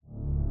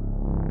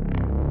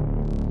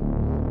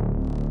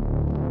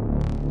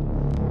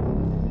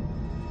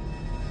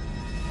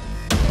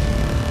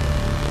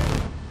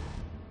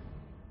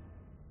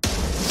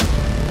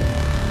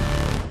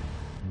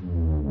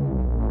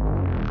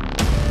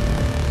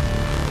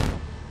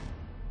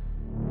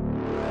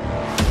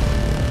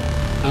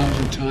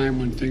time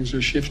when things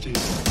are shifting.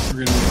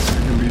 There's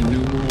going to be a new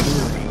world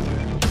order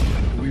out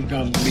there. We've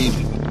got to lead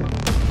it.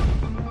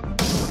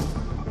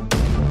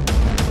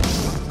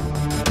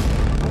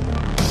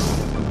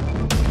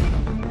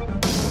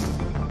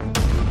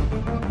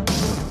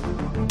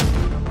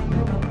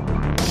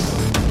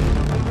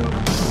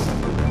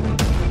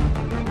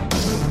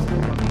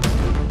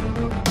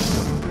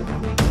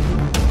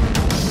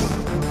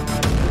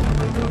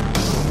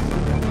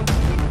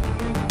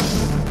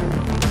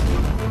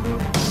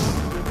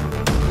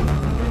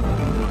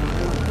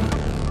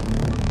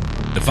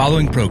 The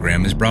following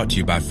program is brought to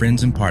you by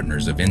friends and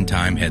partners of End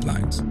Time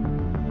Headlines.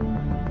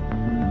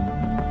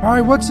 All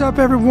right, what's up,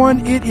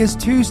 everyone? It is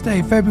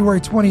Tuesday, February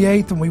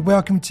 28th, and we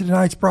welcome you to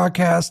tonight's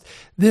broadcast.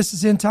 This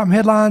is End Time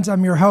Headlines.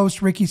 I'm your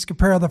host, Ricky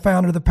Scapero, the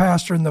founder, the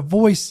pastor, and the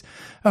voice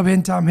of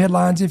End Time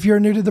Headlines. If you're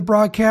new to the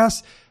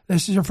broadcast,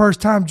 this is your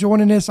first time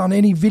joining us on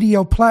any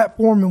video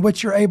platform in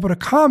which you're able to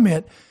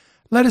comment.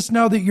 Let us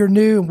know that you're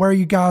new and where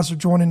you guys are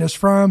joining us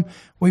from.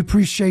 We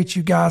appreciate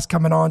you guys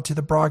coming on to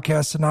the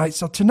broadcast tonight.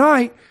 So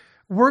tonight,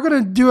 we're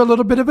going to do a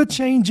little bit of a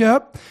change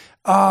up.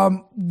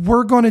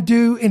 We're going to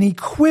do an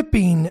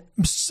equipping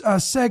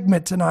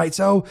segment tonight.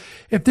 So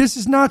if this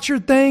is not your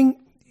thing,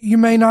 you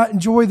may not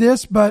enjoy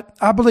this, but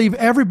I believe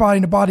everybody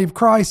in the body of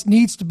Christ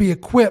needs to be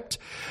equipped.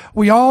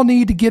 We all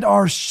need to get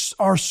our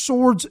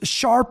swords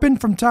sharpened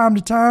from time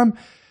to time,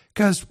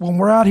 because when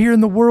we're out here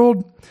in the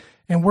world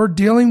and we're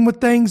dealing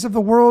with things of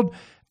the world,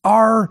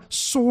 our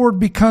sword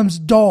becomes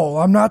dull.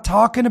 I'm not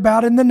talking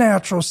about in the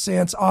natural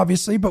sense,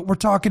 obviously, but we're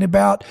talking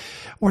about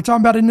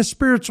in the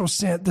spiritual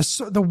sense.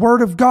 The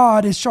word of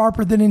God is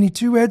sharper than any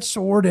two-edged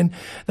sword, and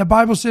the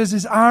Bible says,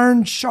 "As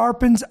iron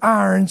sharpens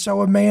iron,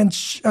 so a man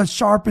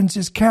sharpens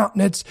his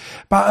countenance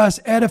by us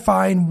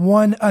edifying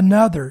one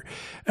another."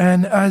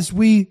 And as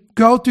we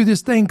go through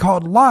this thing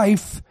called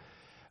life,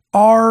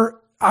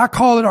 I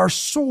call it our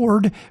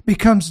sword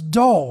becomes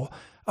dull.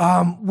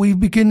 We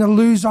begin to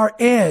lose our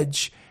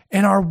edge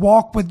in our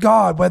walk with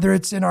God, whether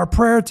it's in our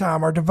prayer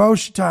time, our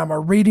devotion time,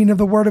 our reading of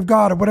the Word of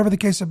God, or whatever the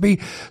case may be.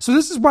 So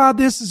this is why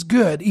this is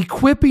good.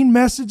 Equipping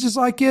messages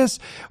like this,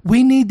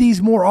 we need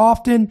these more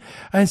often.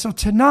 And so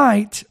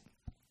tonight,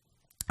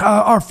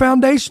 our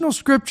foundational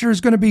scripture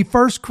is going to be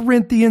 1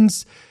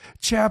 Corinthians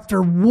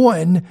chapter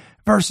 1,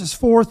 verses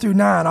 4 through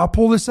 9. I'll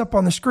pull this up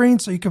on the screen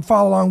so you can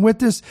follow along with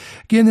this.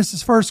 Again, this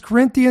is 1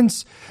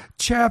 Corinthians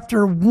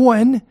chapter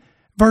 1,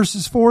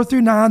 verses 4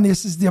 through 9.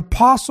 This is the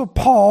Apostle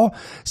Paul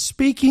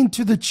speaking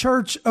to the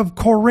church of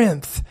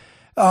Corinth.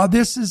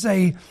 This is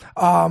a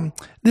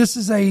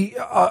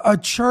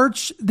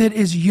church that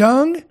is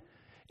young.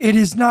 It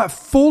is not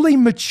fully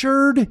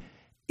matured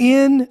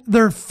in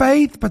their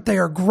faith, but they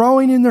are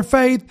growing in their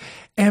faith.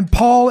 And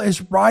Paul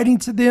is writing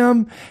to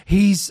them.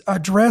 He's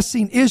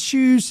addressing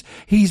issues.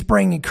 He's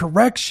bringing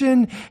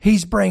correction.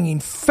 He's bringing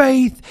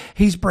faith.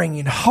 He's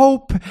bringing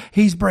hope.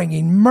 He's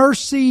bringing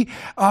mercy.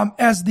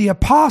 As the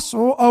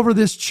apostle over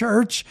this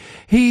church,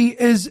 he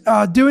is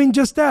doing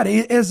just that.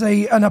 As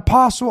an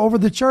apostle over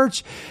the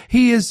church,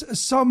 he is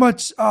so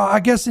much,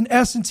 I guess in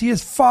essence, he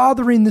is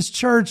fathering this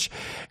church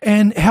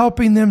and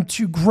helping them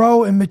to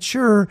grow and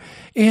mature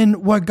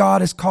in what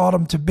God has called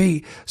them to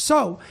be.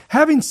 So,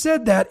 having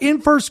said that, in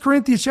 1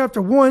 Corinthians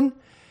chapter 1,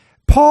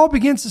 Paul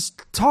begins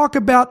to talk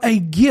about a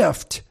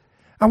gift.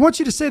 I want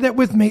you to say that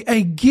with me,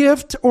 a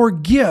gift or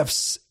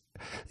gifts.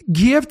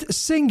 Gift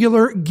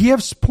singular,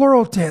 gifts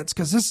plural tense,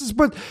 because this is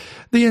what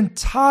the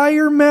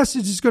entire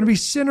message is going to be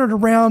centered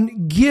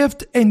around: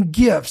 gift and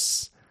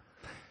gifts.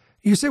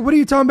 You say, what are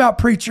you talking about,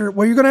 preacher?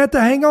 Well, you're going to have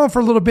to hang on for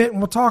a little bit and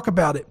we'll talk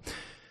about it.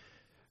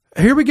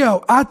 Here we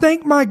go. "I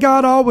thank my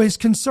God always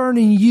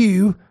concerning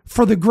you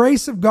for the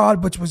grace of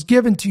God which was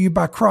given to you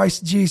by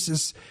Christ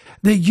Jesus,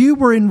 that you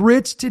were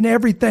enriched in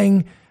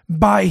everything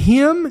by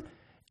him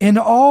in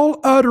all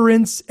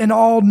utterance and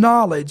all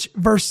knowledge."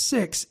 Verse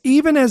 6,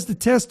 "even as the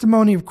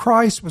testimony of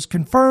Christ was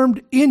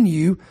confirmed in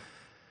you."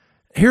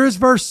 Here is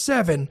verse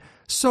 7,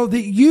 "so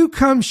that you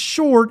come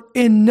short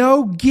in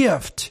no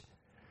gift."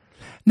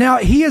 Now,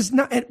 he is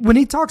not, when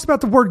he talks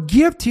about the word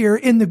gift here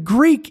in the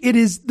Greek, it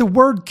is the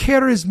word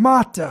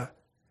charismata,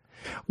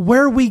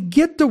 where we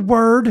get the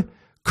word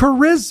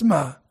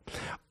charisma.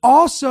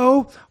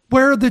 Also,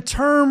 where the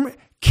term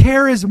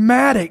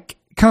charismatic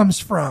comes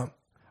from.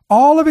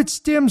 All of it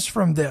stems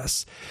from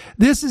this.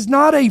 This is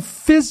not a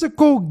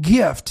physical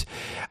gift.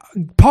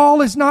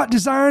 Paul is not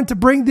desiring to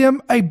bring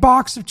them a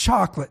box of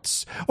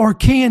chocolates or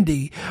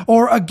candy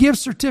or a gift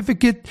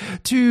certificate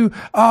to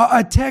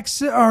a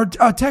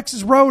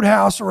Texas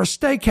Roadhouse or a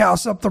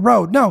steakhouse up the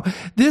road. No,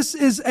 this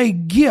is a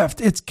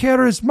gift. It's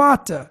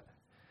charismata.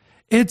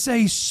 It's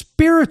a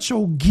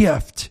spiritual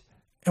gift.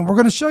 And we're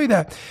going to show you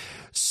that.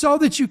 "So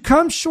that you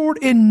come short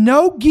in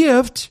no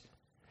gift,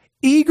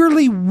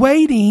 eagerly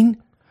waiting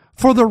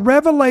for the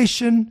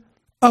revelation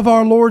of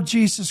our Lord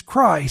Jesus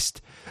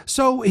Christ."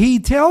 So he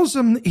tells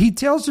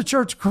the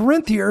church of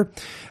Corinth here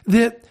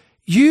that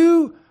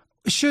you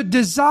should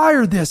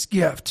desire this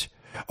gift,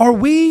 or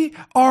we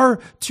are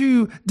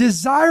to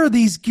desire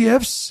these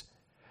gifts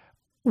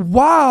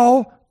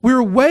while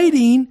we're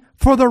waiting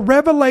for the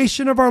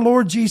revelation of our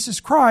Lord Jesus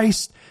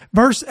Christ,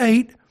 verse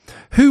 8,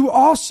 who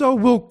also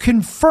will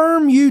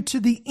confirm you to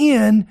the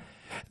end,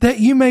 that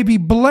you may be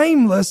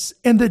blameless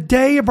in the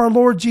day of our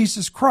Lord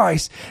Jesus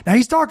Christ. Now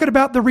he's talking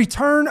about the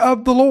return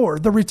of the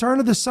Lord, the return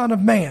of the Son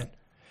of Man.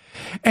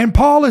 And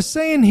Paul is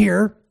saying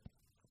here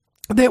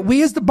that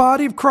we as the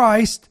body of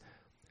Christ,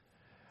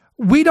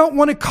 we don't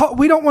want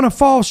to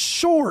fall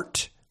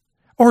short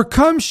or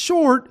come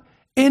short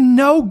in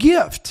no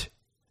gift.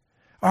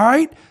 All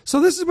right. So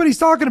this is what he's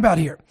talking about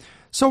here.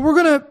 So we're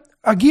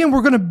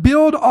going to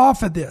build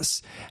off of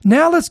this.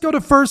 Now let's go to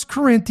 1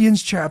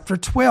 Corinthians chapter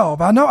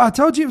 12. I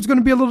told you it was going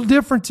to be a little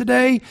different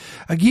today.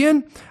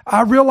 Again,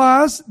 I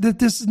realize that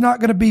this is not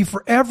going to be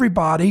for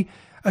everybody.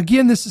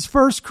 Again, this is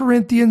 1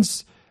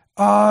 Corinthians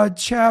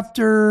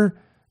chapter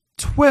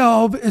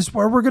 12 is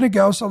where we're going to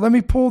go. So let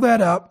me pull that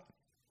up.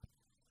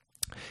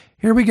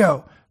 Here we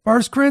go.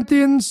 1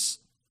 Corinthians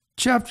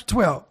chapter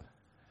 12.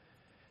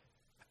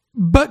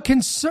 But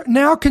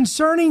now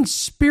concerning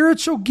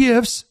spiritual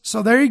gifts,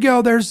 so there you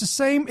go. There's the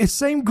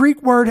same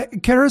Greek word,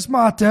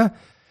 charismata,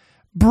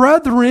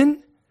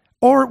 brethren,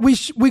 or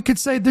we could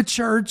say the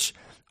church.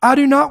 I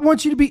do not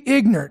want you to be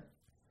ignorant.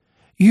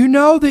 You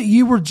know that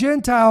you were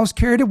Gentiles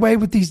carried away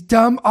with these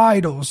dumb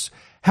idols,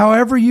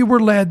 however you were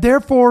led.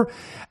 Therefore,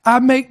 I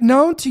make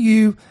known to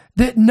you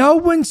that no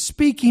one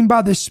speaking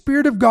by the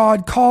Spirit of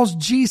God calls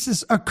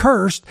Jesus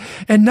accursed,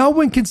 and no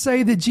one can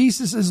say that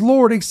Jesus is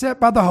Lord except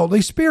by the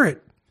Holy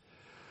Spirit.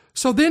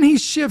 So then he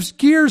shifts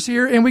gears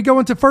here and we go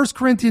into 1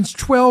 Corinthians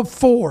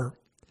 12:4.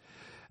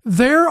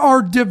 There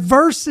are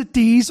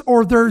diversities,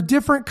 or there are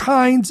different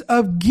kinds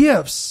of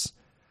gifts,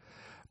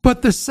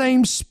 but the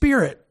same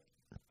Spirit.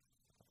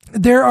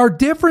 There are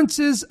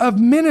differences of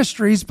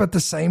ministries, but the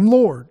same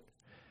Lord.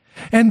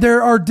 And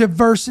there are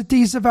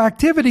diversities of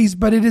activities,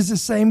 but it is the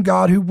same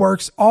God who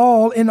works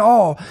all in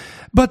all.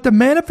 But the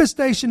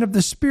manifestation of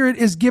the Spirit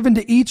is given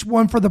to each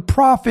one for the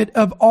profit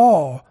of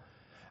all.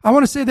 I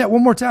want to say that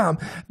one more time.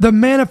 The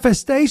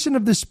manifestation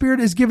of the Spirit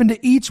is given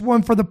to each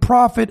one for the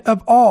profit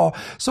of all.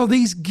 So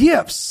these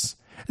gifts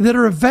that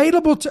are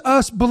available to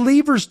us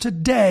believers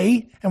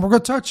today, and we're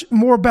going to touch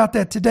more about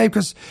that today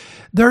because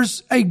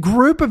there's a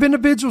group of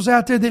individuals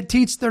out there that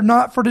teach they're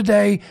not for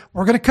today.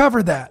 We're going to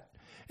cover that.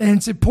 And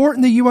it's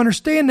important that you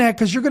understand that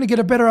because you're going to get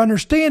a better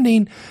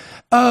understanding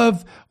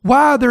of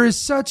why there is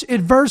such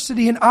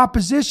adversity and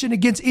opposition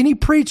against any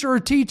preacher or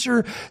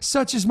teacher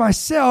such as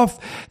myself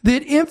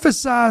that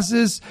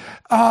emphasizes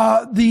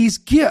these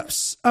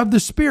gifts of the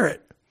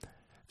Spirit.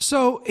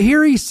 So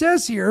here he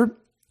says here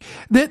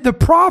that the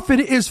profit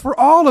is for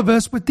all of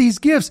us with these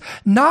gifts,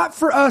 not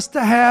for us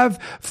to have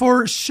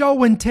for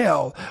show and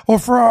tell or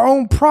for our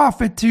own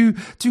profit to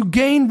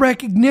gain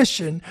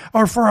recognition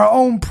or for our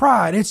own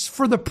pride. It's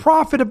for the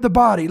profit of the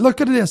body. Look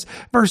at this,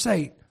 verse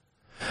 8.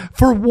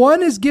 For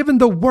one is given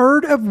the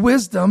word of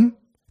wisdom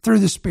through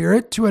the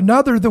Spirit, to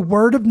another the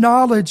word of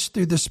knowledge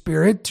through the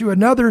Spirit, to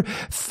another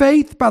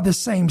faith by the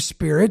same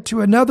Spirit, to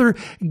another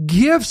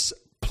gifts,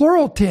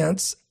 plural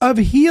tense, of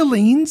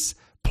healings,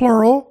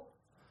 plural,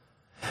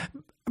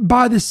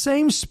 by the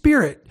same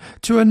Spirit,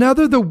 to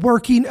another the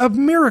working of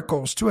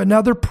miracles, to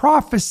another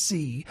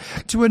prophecy,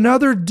 to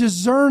another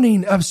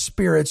discerning of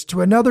spirits,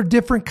 to another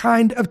different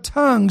kind of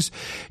tongues.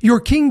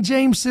 Your King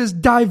James says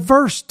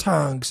diverse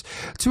tongues,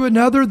 to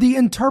another the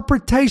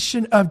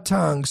interpretation of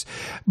tongues.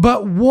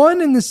 But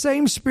one and the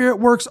same Spirit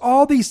works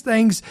all these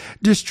things,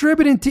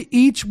 distributing to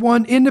each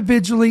one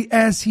individually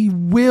as he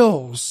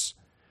wills.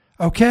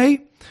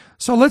 Okay?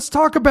 So let's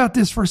talk about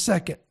this for a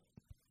second.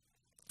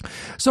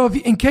 So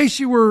if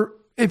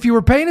you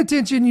were paying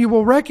attention, you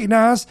will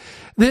recognize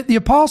that the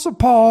Apostle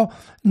Paul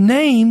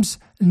names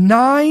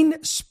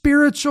 9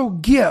 spiritual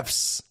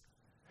gifts,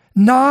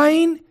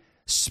 9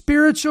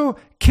 spiritual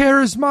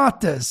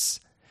charismatas: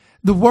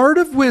 the word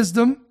of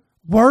wisdom,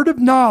 word of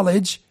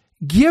knowledge,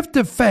 gift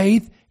of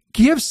faith,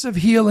 gifts of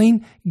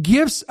healing,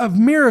 gifts of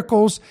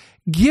miracles,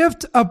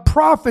 gift of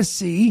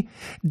prophecy,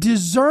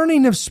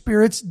 discerning of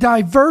spirits,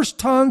 diverse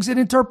tongues, and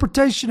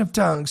interpretation of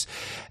tongues.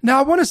 Now,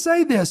 I want to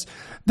say this.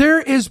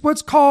 There is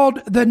what's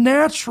called the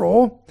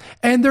natural,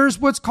 and there's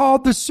what's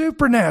called the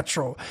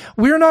supernatural.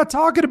 We're not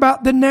talking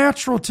about the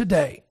natural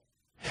today.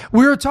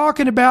 We're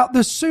talking about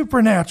the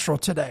supernatural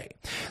today.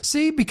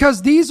 See,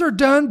 because these are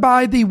done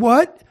by the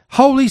what?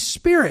 Holy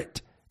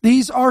Spirit.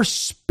 These are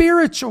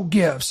spiritual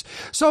gifts.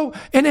 So,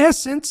 in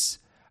essence,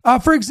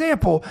 for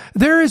example,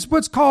 there is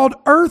what's called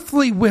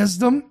earthly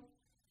wisdom,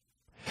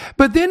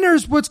 but then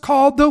there's what's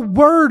called the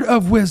word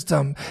of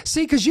wisdom.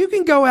 See, because you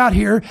can go out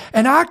here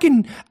and I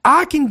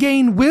can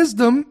gain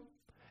wisdom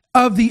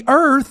of the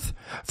earth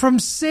from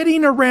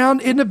sitting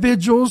around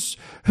individuals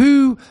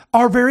who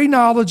are very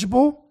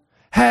knowledgeable,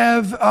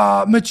 have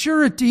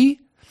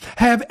maturity,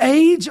 have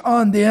age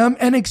on them,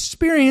 and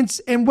experience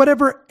in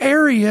whatever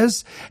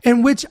areas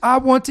in which I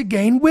want to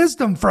gain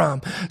wisdom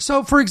from.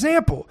 So, for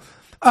example,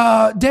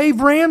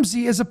 Dave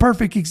Ramsey is a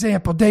perfect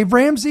example. Dave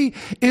Ramsey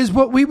is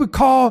what we would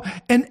call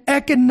an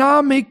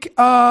economic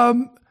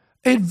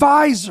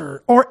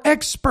advisor or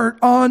expert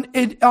on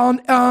the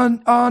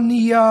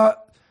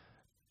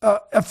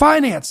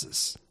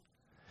finances.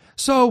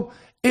 So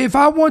if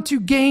I want to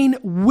gain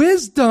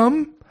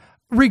wisdom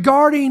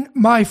regarding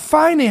my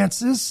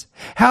finances,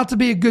 how to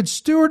be a good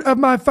steward of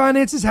my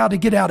finances, how to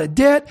get out of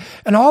debt,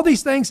 and all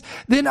these things,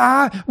 then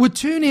I would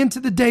tune into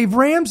the Dave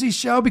Ramsey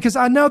Show, because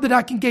I know that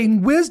I can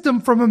gain wisdom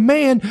from a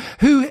man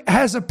who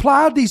has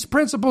applied these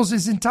principles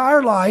his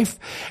entire life,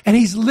 and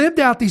he's lived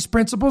out these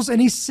principles, and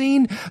he's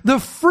seen the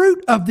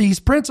fruit of these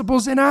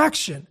principles in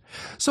action.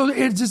 So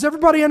does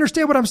everybody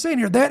understand what I'm saying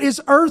here? That is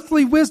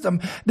earthly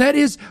wisdom. That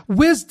is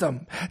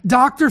wisdom.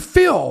 Dr.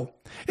 Phil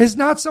is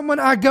not someone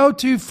I go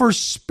to for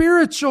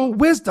spiritual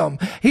wisdom.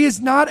 He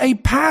is not a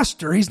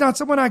pastor. He's not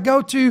someone I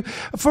go to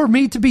for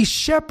me to be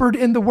shepherd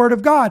in the Word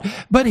of God.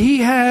 But he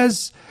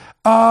has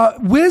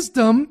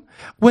wisdom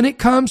when it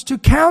comes to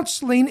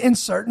counseling in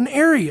certain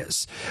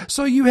areas.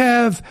 So you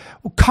have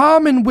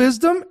common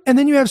wisdom, and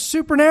then you have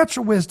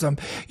supernatural wisdom.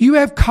 You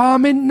have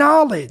common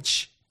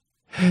knowledge.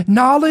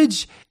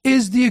 Knowledge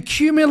is the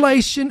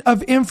accumulation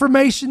of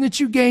information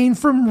that you gain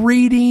from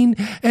reading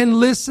and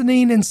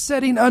listening and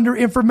setting under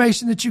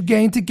information that you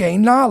gain to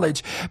gain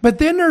knowledge. But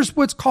then there's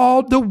what's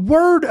called the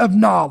word of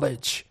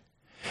knowledge.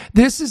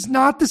 This is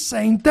not the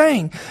same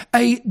thing.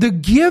 The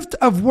gift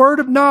of word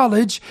of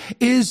knowledge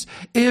is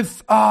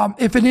if an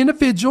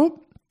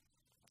individual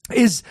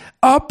is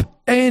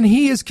up and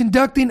he is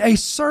conducting a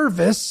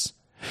service,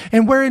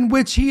 and in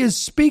which he is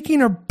speaking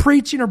or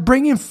preaching or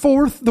bringing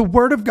forth the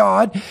word of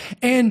God,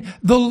 and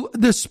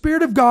the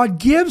Spirit of God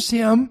gives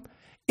him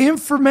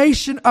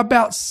information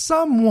about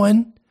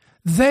someone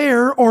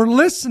there or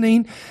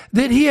listening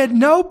that he had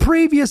no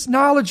previous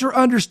knowledge or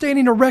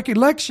understanding or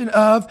recollection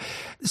of.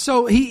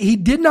 So he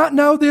did not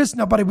know this.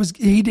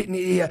 He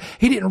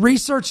didn't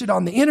research it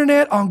on the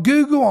internet, on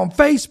Google, on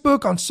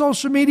Facebook, on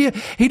social media.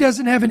 He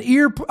doesn't have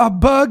a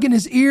bug in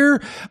his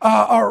ear,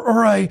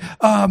 or a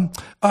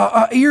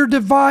ear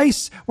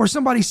device where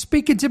somebody's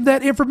speaking to him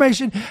that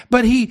information.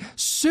 But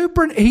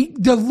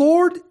the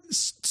Lord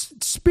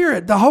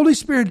Spirit, the Holy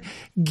Spirit,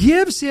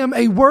 gives him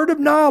a word of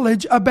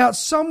knowledge about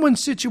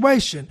someone's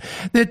situation,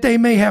 that they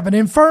may have an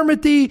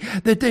infirmity,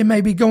 that they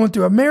may be going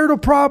through a marital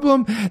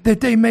problem,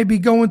 that they may be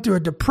going through a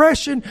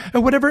depression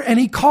or whatever. And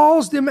he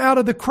calls them out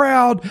of the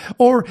crowd,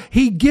 or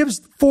he gives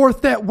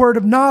forth that word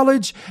of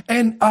knowledge,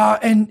 and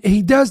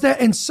he does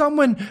that. And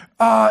someone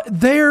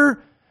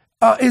there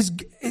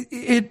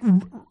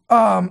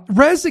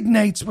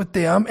resonates with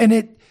them, and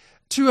it,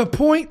 to a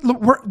point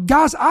where,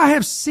 guys, I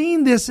have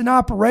seen this in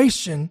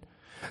operation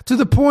to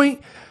the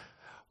point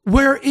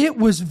where it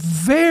was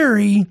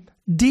very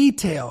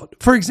detailed.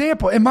 For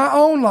example, in my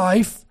own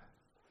life,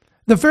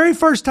 the very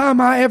first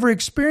time I ever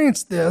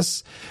experienced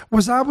this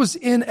was I was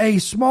in a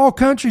small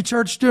country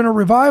church doing a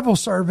revival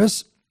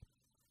service,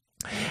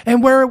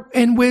 in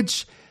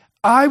which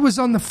I was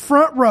on the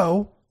front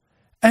row,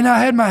 and I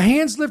had my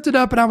hands lifted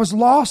up, and I was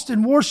lost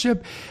in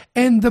worship.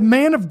 And the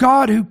man of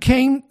God who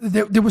came,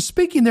 that was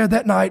speaking there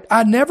that night,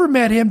 I never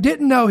met him,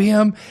 didn't know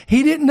him.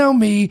 He didn't know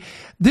me.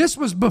 This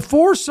was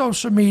before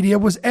social media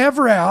was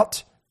ever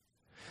out.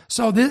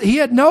 So he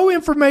had no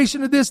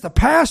information of this. The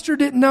pastor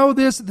didn't know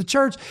this at the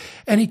church.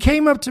 And he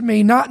came up to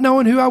me, not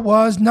knowing who I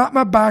was, not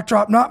my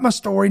backdrop, not my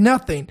story,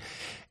 nothing.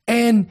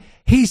 And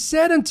he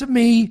said unto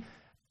me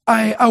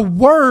a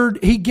word.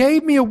 He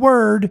gave me a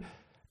word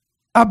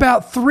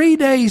about 3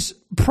 days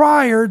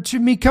prior to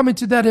me coming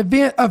to that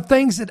event, of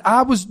things that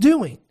I was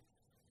doing.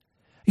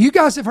 You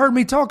guys have heard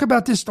me talk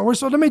about this story,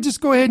 so let me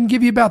just go ahead and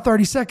give you about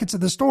 30 seconds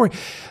of the story.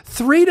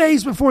 3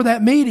 days before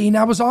that meeting,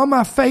 I was on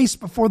my face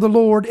before the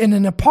Lord in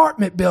an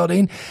apartment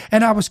building,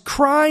 and I was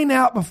crying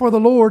out before the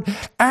Lord,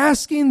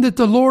 asking that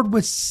the Lord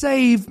would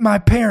save my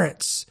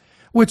parents,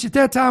 which at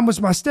that time was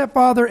my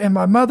stepfather and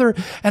my mother.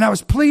 And I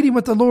was pleading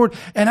with the Lord,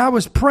 and I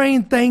was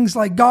praying things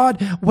like,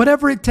 God,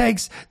 whatever it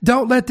takes,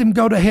 don't let them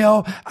go to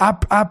hell.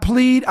 I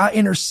plead, I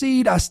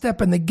intercede, I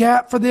step in the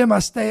gap for them. I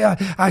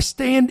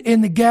stand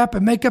in the gap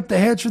and make up the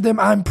hedge for them.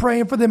 I'm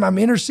praying for them. I'm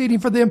interceding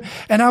for them.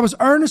 And I was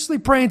earnestly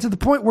praying to the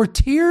point where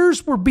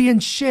tears were being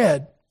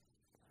shed.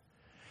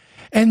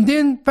 And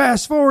then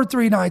fast forward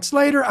 3 nights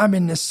later, I'm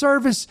in this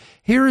service.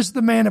 Here is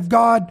the man of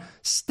God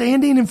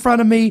standing in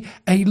front of me,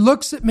 and he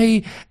looks at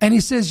me and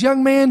he says,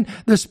 young man,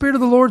 the Spirit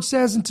of the Lord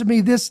says unto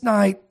me this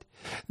night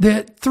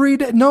that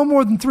no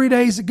more than 3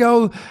 days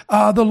ago,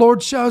 the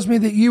Lord shows me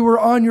that you were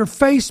on your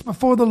face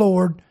before the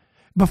Lord,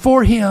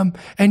 before him,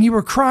 and you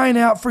were crying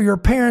out for your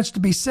parents to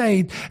be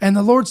saved. And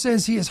the Lord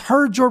says he has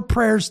heard your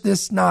prayers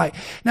this night.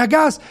 Now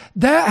guys,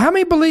 how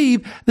many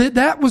believe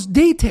that was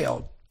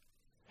detailed?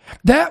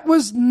 That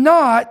was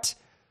not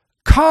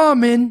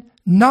common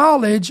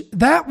knowledge.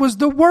 That was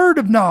the word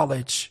of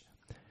knowledge.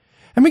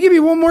 Let me give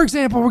you one more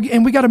example,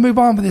 and we got to move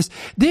on with this.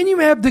 Then you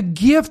have the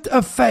gift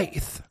of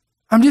faith.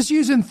 I'm just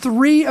using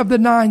 3 of the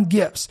 9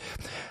 gifts.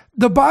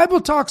 The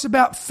Bible talks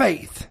about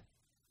faith.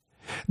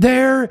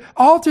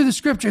 All through the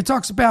scripture, it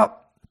talks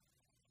about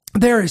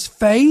there is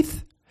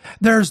faith,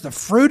 there's the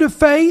fruit of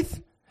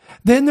faith,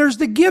 then there's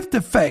the gift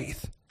of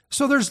faith.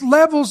 So there's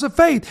levels of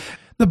faith.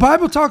 The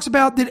Bible talks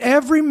about that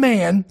every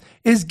man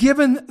is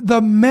given the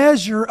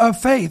measure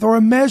of faith, or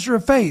a measure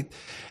of faith.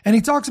 And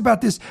he talks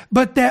about this,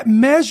 but that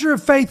measure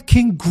of faith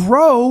can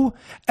grow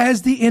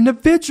as the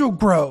individual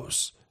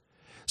grows.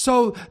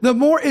 So the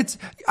more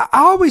I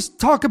always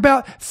talk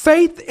about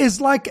faith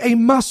is like a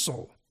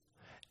muscle.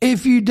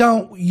 If you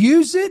don't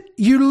use it,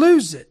 you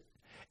lose it.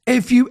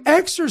 If you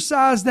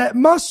exercise that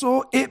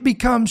muscle, it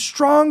becomes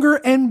stronger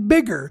and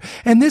bigger.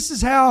 And this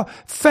is how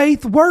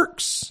faith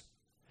works.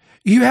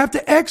 You have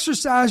to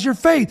exercise your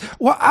faith.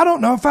 Well, I don't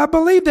know if I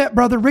believe that,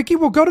 Brother Ricky.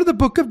 We'll go to the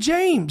book of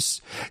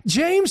James.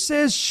 James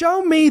says,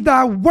 show me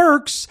thy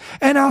works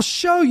and I'll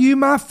show you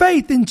my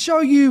faith, and show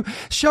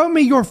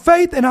me your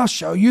faith and I'll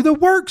show you the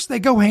works. They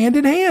go hand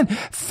in hand.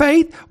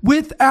 Faith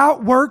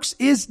without works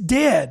is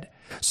dead.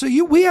 So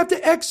we have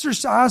to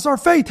exercise our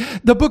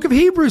faith. The book of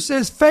Hebrews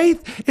says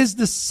faith is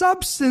the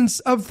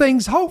substance of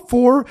things hoped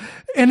for,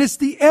 and it's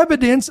the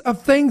evidence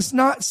of things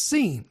not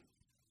seen.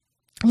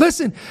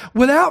 Listen,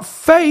 without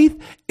faith,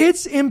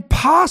 it's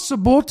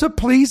impossible to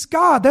please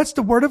God. That's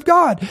the word of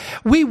God.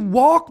 We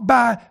walk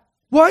by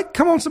what?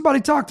 Come on,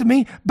 somebody talk to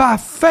me. By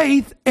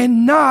faith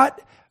and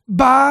not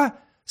by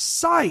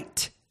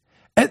sight.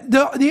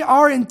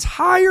 Our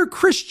entire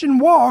Christian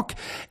walk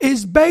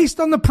is based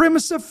on the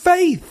premise of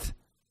faith.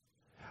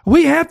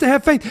 We have to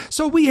have faith.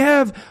 So we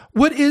have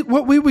what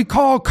we would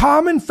call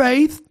common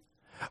faith,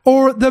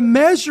 or the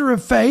measure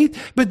of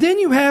faith. But then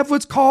you have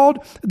what's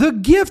called the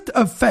gift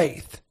of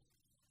faith.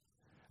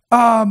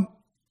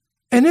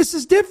 And this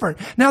is different.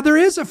 Now, there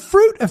is a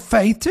fruit of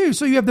faith too.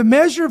 So you have the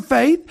measure of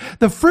faith,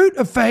 the fruit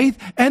of faith,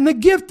 and the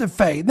gift of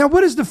faith. Now,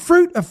 what is the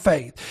fruit of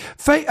faith?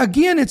 Faith,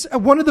 again, it's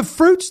one of the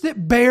fruits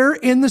that bear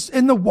in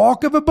the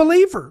walk of a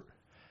believer.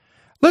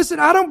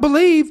 Listen, I don't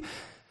believe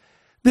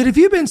that if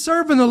you've been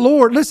serving the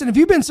Lord, if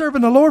you've been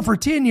serving the Lord for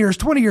 10 years,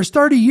 20 years,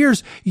 30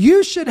 years,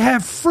 you should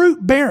have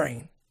fruit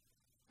bearing.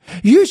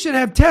 You should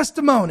have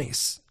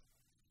testimonies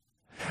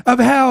of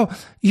how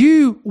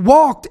you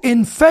walked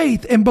in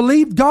faith and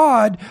believed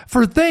God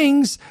for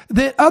things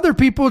that other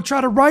people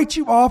try to write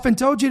you off and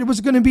told you it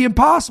was going to be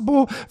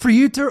impossible for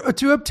you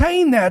to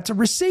obtain that, to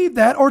receive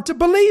that, or to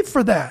believe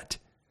for that.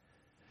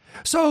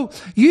 So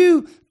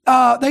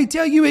they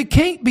tell you it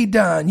can't be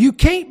done. You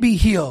can't be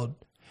healed.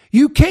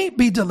 You can't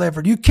be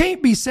delivered. You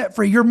can't be set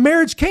free. Your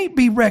marriage can't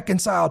be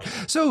reconciled.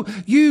 So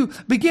you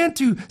begin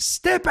to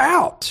step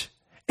out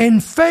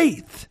in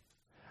faith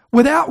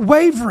without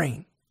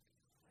wavering.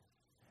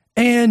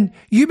 And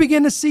you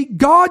begin to see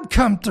God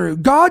come through.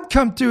 God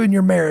come through in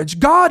your marriage.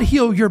 God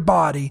heal your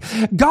body.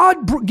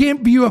 God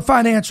give you a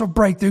financial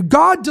breakthrough.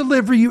 God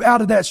deliver you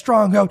out of that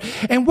stronghold.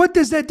 And what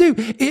does that do?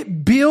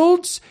 It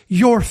builds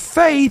your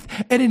faith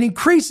and it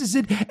increases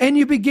it, and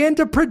you begin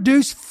to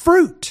produce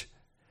fruit.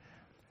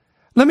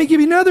 Let me give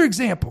you another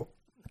example.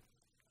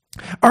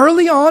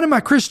 Early on in my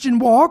Christian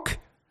walk,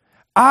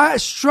 I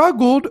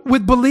struggled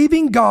with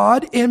believing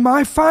God in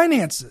my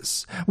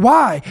finances.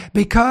 Why?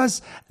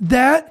 Because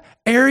that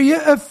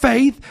area of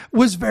faith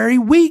was very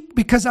weak,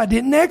 because I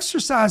didn't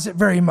exercise it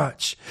very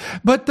much.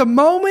 But the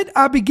moment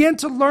I began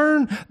to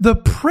learn the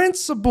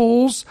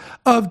principles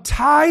of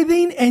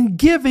tithing and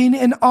giving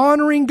and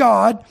honoring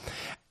God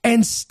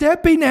and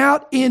stepping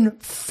out in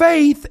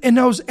faith in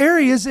those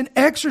areas and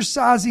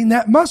exercising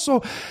that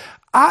muscle,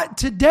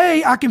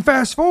 today I can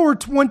fast forward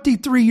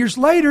 23 years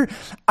later.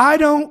 I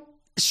don't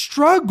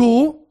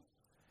struggle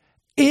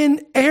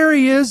in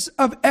areas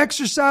of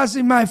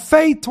exercising my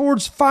faith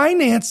towards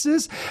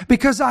finances,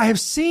 because I have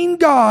seen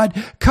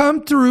God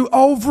come through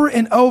over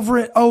and over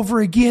and over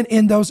again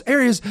in those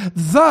areas.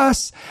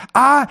 Thus,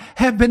 I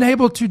have been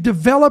able to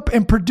develop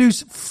and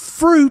produce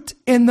fruit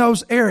in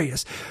those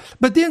areas.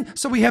 But then,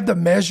 so we have the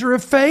measure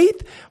of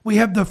faith, we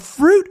have the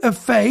fruit of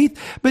faith,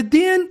 but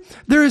then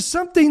there is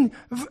something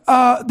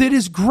that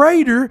is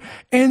greater,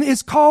 and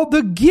it's called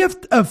the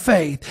gift of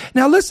faith.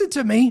 Now listen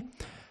to me.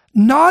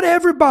 Not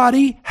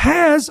everybody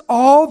has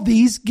all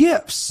these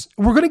gifts.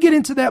 We're going to get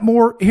into that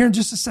more here in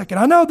just a second.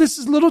 I know this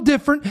is a little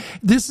different.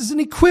 This is an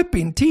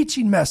equipping,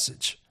 teaching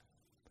message.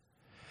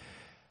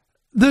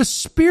 The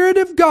Spirit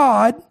of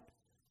God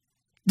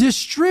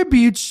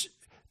distributes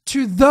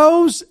to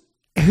those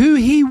who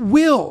He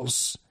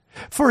wills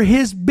for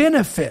His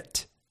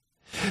benefit.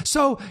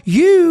 So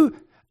you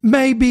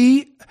may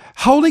be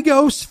Holy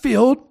Ghost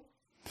filled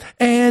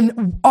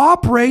and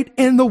operate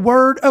in the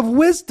word of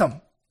wisdom.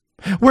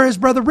 Whereas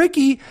Brother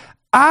Ricky,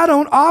 I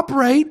don't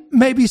operate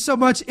maybe so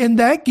much in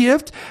that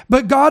gift,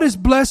 but God has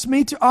blessed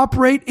me to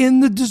operate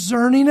in the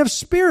discerning of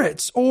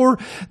spirits or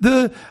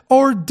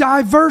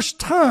diverse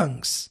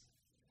tongues.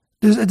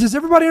 Does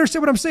everybody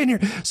understand what I'm saying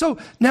here? So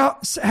now,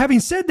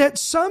 having said that,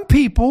 some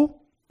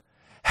people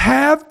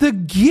have the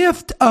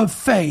gift of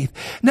faith.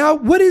 Now,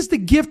 what is the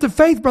gift of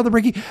faith, Brother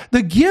Ricky?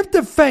 The gift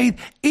of faith,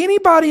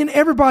 anybody and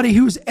everybody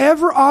who's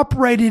ever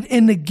operated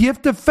in the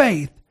gift of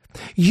faith,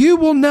 you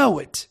will know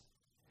it.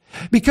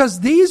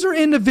 Because these are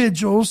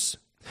individuals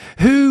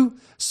who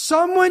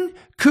someone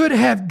could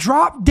have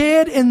dropped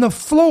dead in the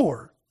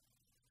floor,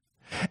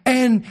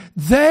 and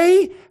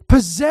they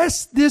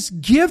possess this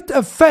gift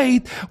of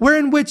faith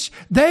wherein which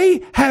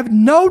they have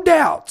no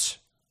doubt.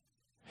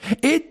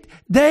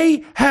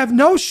 They have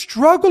no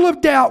struggle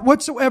of doubt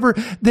whatsoever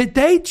that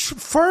they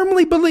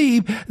firmly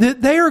believe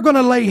that they are going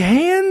to lay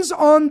hands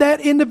on that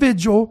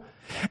individual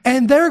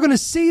and they're going to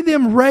see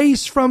them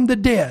raised from the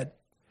dead.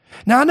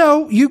 Now, I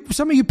know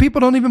some of you people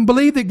don't even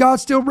believe that God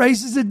still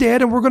raises the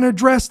dead, and we're going to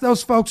address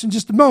those folks in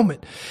just a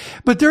moment.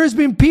 But there has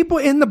been people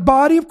in the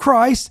body of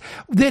Christ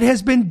that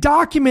has been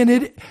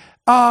documented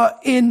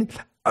in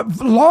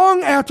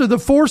long after the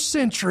 4th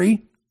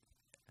century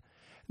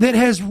that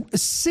has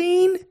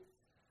seen,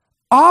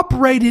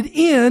 operated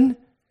in,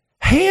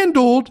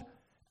 handled,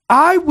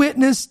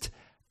 eyewitnessed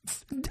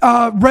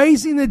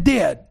raising the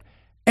dead.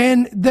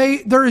 And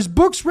there is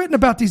books written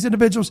about these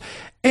individuals,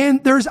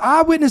 and there's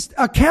eyewitness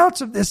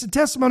accounts of this and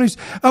testimonies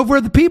of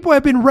where the people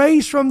have been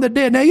raised from the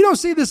dead. Now, you don't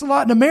see this a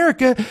lot in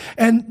America,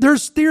 and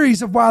there's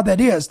theories of why that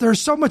is. There's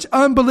so much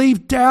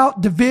unbelief, doubt,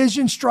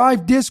 division,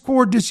 strife,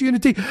 discord,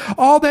 disunity.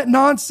 All that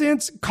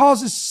nonsense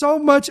causes so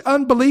much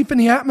unbelief in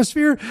the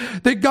atmosphere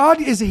that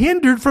God is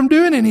hindered from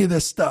doing any of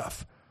this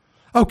stuff.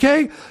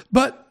 Okay?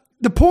 But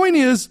the point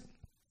is,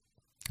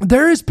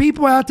 there is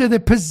people out there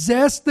that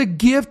possess the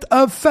gift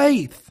of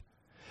faith.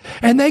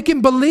 And they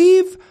can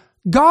believe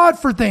God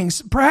for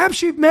things.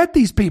 Perhaps you've met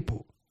these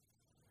people.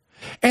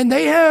 And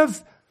they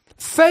have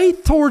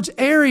faith towards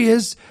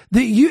areas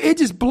that it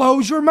just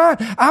blows your mind.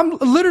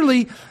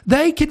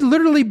 They could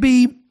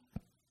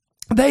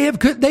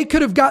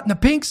have gotten the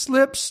pink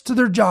slips to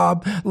their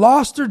job,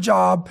 lost their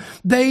job.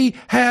 They're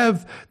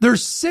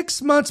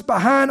 6 months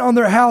behind on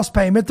their house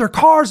payment. Their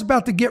car's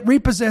about to get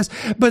repossessed,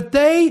 but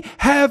they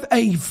have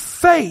a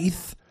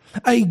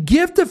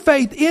gift of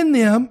faith in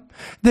them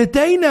that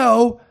they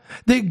know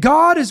that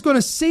God is going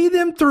to see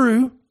them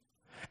through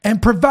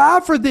and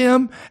provide for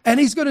them, and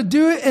He's going to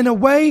do it in a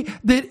way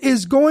that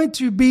is going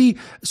to be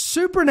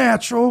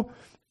supernatural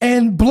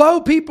and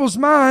blow people's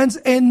minds,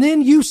 and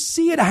then you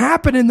see it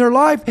happen in their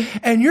life,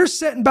 and you're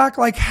sitting back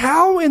like,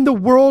 how in the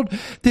world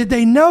did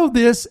they know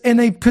this,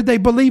 and could they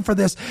believe for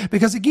this?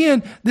 Because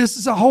again, this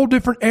is a whole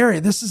different area.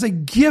 This is a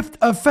gift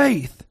of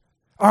faith.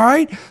 All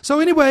right. So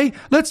anyway,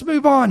 let's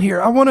move on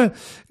here. I want to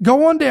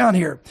go on down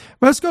here.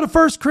 Let's go to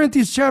 1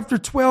 Corinthians chapter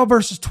 12,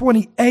 verses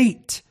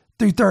 28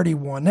 through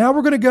 31. Now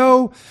we're going to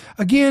go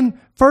again,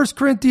 1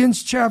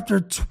 Corinthians chapter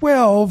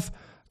 12,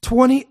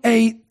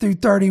 28 through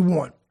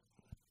 31.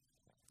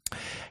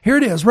 Here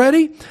it is.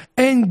 Ready?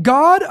 And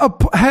God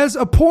has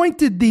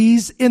appointed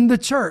these in the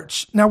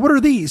church. Now, what are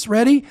these?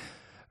 Ready?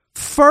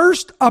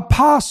 First,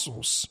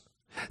 apostles.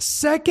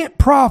 Second,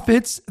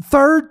 prophets.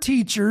 Third,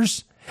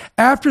 teachers.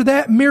 After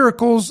that,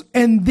 miracles.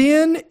 And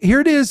then,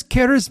 here it is,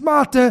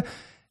 charismata.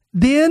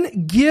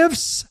 Then,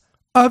 gifts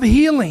of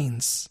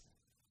healings,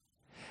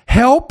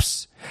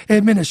 helps,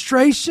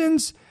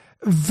 administrations,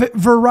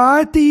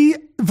 varieties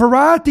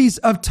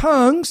of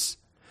tongues.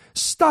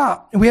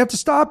 Stop. And we have to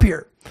stop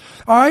here.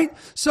 All right.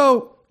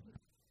 So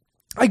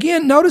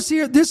again, notice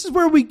here, this is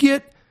where we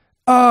get,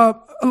 a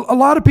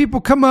lot of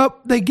people come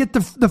up, they get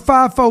the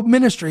fivefold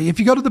ministry. If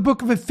you go to the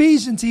book of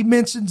Ephesians, he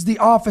mentions the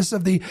office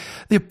of the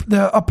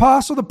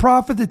apostle, the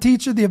prophet, the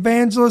teacher, the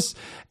evangelist,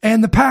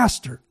 and the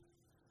pastor.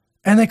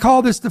 And they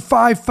call this the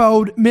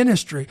fivefold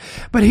ministry.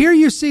 But here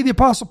you see the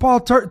apostle Paul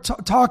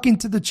talking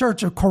to the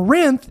church of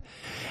Corinth,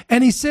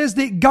 and he says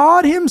that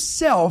God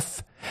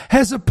himself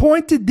has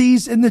appointed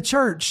these in the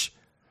church.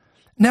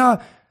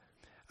 Now,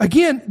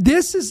 again,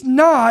 this is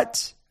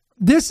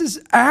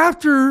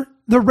after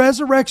the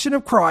resurrection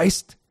of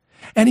Christ.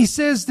 And he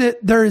says that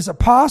there is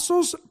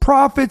apostles,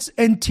 prophets,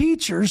 and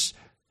teachers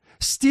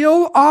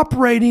still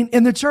operating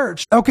in the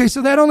church. Okay,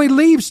 so that only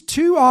leaves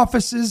two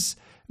offices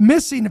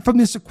missing from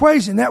this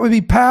equation. That would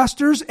be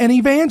pastors and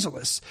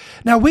evangelists.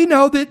 Now, we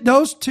know that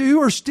those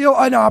two are still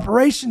in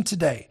operation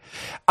today.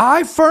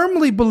 I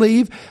firmly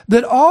believe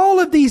that all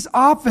of these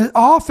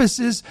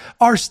offices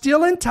are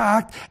still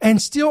intact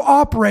and still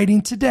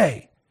operating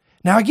today.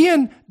 Now,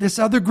 again, this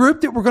other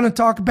group that we're going to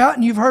talk about,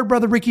 and you've heard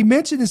Brother Ricky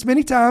mention this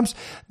many times,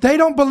 they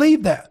don't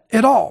believe that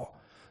at all.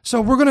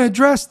 So we're going to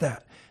address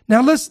that.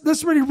 Now,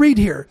 let's really read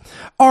here.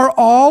 Are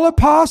all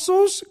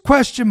apostles? ?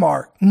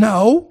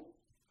 No.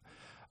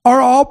 Are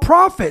all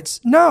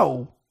prophets?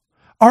 No.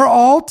 Are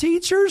all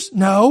teachers?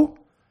 No.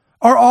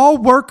 Are all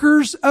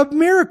workers of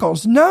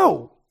miracles?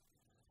 No.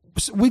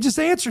 We just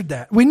answered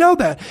that. We know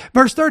that.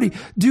 Verse 30.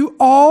 Do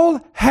all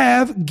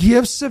have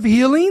gifts of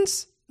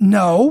healings?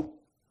 No.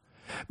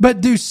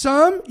 But do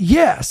some?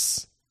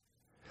 Yes.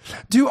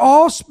 Do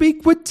all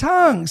speak with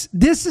tongues?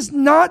 This is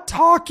not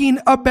talking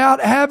about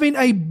having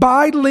a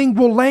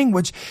bilingual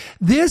language.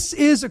 This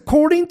is,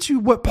 according to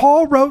what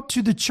Paul wrote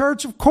to the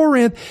church of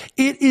Corinth,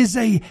 it is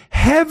a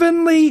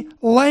heavenly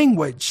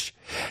language,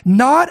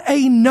 not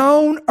a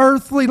known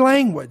earthly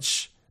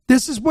language.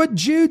 This is what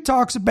Jude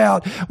talks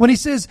about when he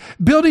says,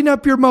 building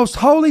up your most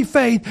holy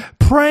faith,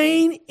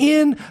 praying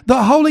in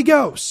the Holy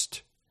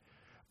Ghost.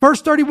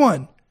 Verse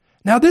 31.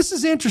 Now, this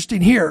is interesting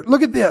here.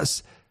 Look at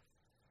this.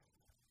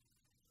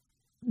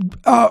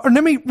 or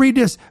let me read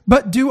this,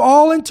 but do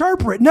all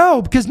interpret?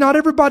 No, because not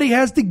everybody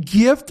has the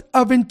gift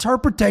of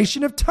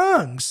interpretation of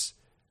tongues.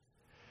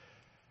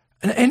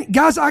 And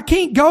guys, I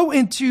can't go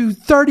into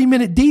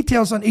 30-minute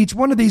details on each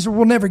one of these or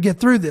we'll never get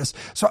through this.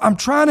 So I'm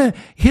trying to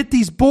hit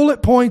these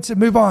bullet points and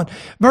move on.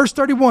 Verse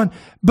 31,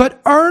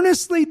 but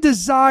earnestly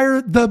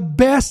desire the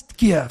best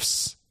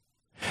gifts.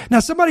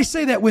 Now somebody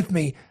say that with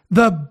me.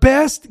 The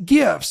best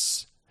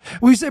gifts.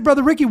 We say,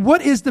 Brother Ricky,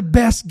 what is the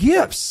best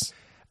gifts?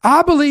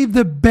 I believe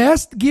the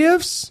best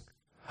gifts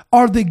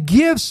are the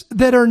gifts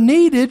that are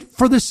needed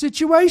for the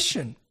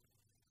situation.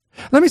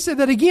 Let me say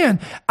that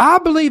again. I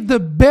believe the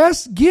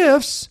best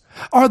gifts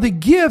are the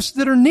gifts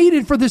that are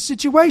needed for the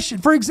situation.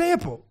 For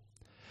example,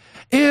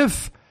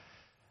 if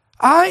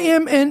I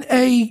am in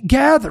a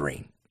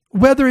gathering,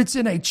 whether it's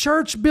in a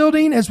church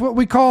building, as what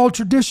we call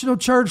traditional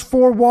church,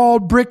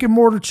 four-walled brick and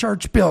mortar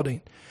church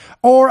building,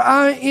 or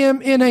I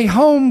am in a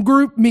home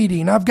group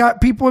meeting. I've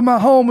got people in my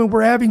home and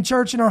we're having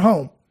church in our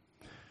home.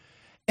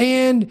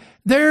 And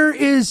there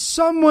is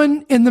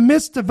someone in the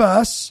midst of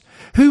us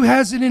who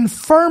has an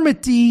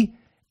infirmity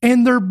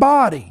in their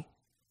body.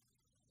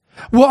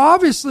 Well,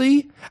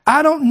 obviously,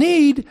 I don't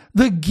need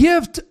the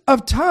gift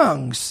of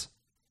tongues.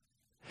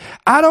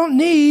 I don't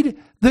need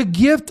the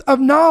gift of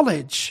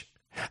knowledge.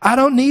 I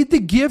don't need the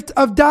gift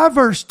of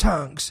diverse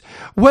tongues.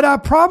 What I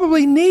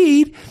probably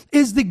need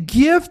is the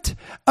gift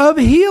of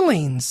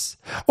healings,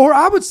 or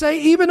I would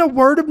say even a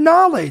word of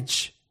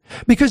knowledge.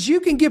 Because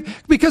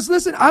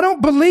listen, I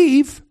don't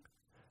believe.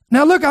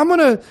 Now look, I'm going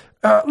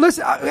to,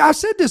 listen, I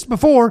said this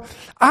before.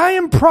 I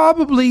am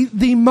probably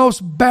the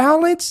most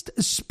balanced,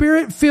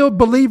 spirit-filled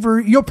believer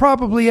you'll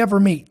probably ever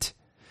meet.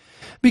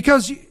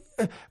 Because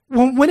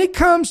when it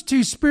comes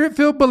to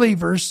spirit-filled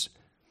believers,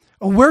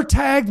 we're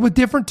tagged with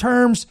different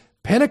terms: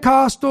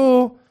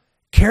 Pentecostal,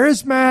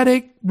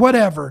 charismatic,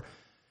 whatever.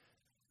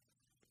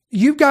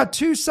 You've got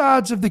two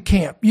sides of the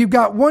camp. You've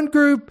got one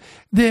group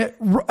that,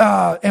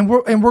 and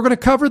we're going to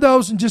cover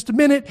those in just a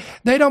minute.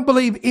 They don't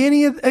believe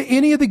any of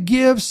the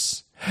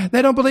gifts.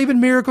 They don't believe in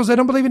miracles. They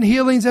don't believe in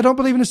healings. They don't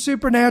believe in the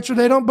supernatural.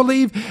 They don't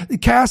believe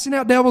casting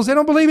out devils. They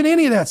don't believe in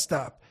any of that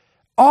stuff.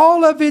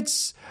 All of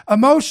it's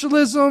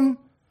emotionalism,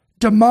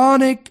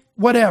 demonic,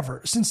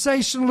 whatever,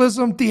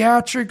 sensationalism,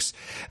 theatrics.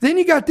 Then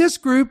you got this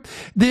group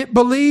that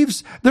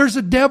believes there's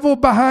a devil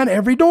behind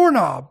every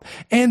doorknob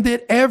and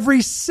that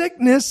every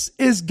sickness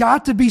is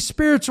got to be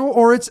spiritual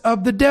or it's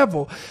of the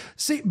devil.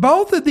 See,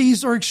 both of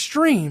these are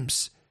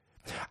extremes.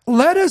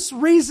 Let us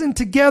reason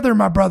together,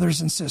 my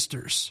brothers and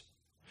sisters.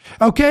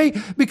 Okay?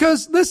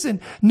 Because listen,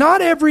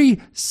 not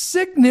every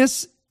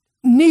sickness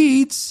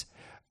needs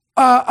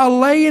a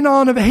laying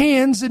on of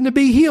hands and to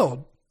be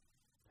healed.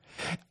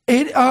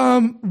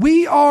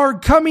 We are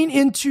coming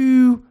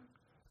into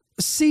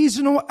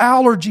seasonal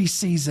allergy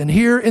season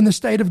here in the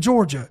state of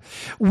Georgia.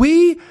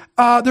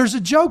 There's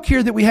a joke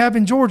here that we have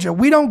in Georgia.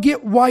 We don't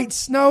get white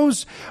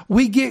snows.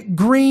 We get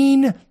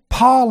green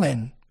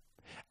pollen.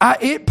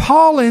 It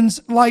pollens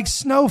like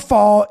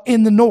snowfall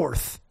in the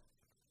north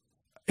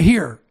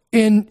here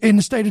in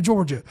the state of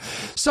Georgia.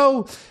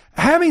 So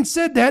having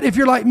said that, if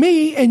you're like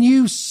me and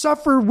you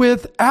suffer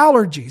with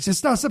allergies,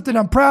 it's not something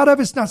I'm proud of.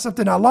 It's not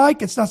something I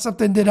like. It's not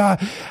something that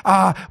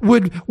I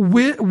would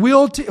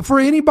will for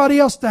anybody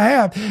else to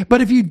have.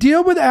 But if you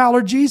deal with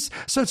allergies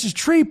such as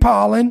tree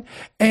pollen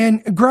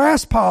and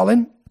grass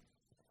pollen,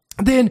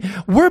 then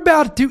we're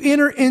about to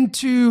enter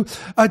into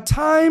a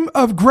time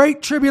of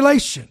great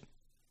tribulation.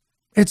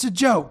 It's a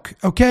joke,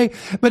 okay?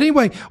 But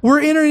anyway,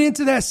 we're entering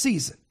into that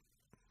season.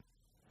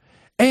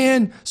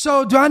 And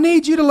so do I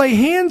need you to lay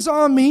hands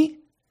on me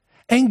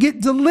and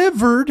get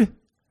delivered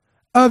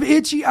of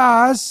itchy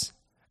eyes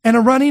and a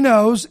runny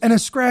nose and a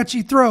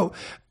scratchy throat?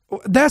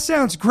 That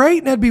sounds great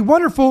and that'd be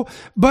wonderful,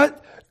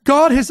 but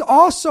God has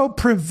also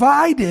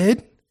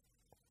provided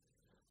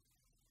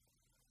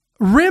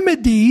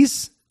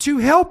remedies to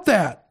help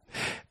that.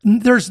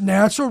 There's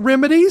natural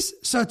remedies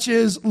such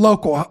as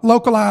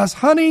localized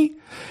honey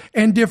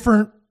and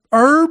different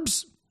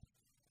herbs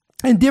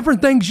and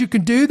different things you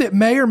can do that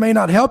may or may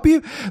not help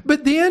you.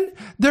 But then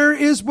there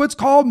is what's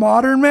called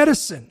modern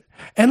medicine.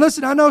 And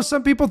listen, I know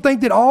some people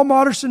think that all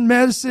modern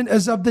medicine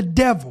is of the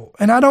devil,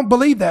 and I don't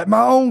believe that.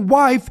 My own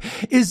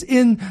wife is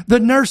in the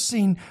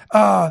nursing,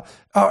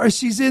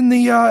 she's in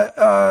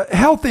the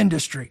health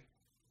industry.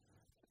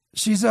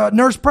 She's a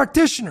nurse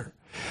practitioner.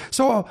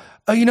 So,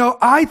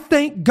 I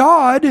thank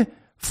God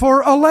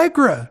for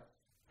Allegra,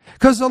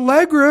 because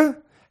Allegra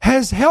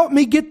has helped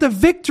me get the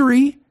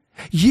victory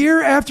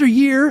year after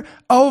year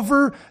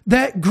over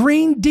that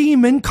green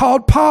demon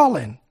called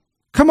pollen.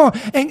 Come on.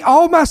 And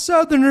all my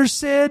Southerners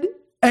said,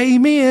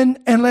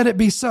 amen, and let it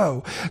be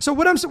so. So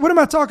what am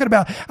I talking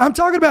about? I'm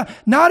talking about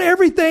not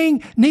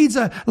everything needs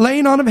a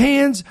laying on of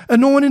hands,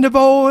 anointing of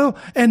oil,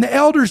 and the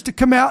elders to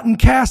come out and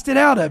cast it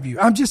out of you.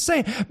 I'm just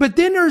saying. But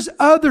then there's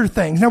other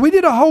things. Now, we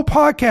did a whole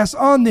podcast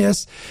on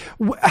this.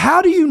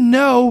 How do you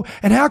know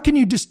and how can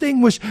you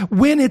distinguish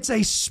when it's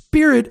a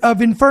spirit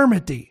of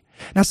infirmity?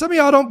 Now, some of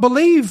y'all don't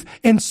believe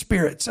in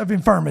spirits of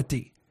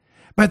infirmity.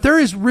 But there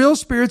is real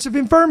spirits of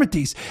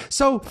infirmities.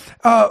 So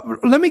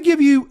let me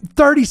give you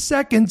 30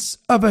 seconds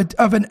of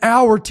an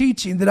hour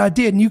teaching that I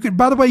did. And you could,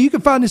 by the way, you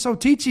can find this whole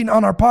teaching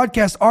on our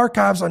podcast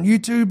archives on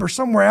YouTube or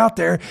somewhere out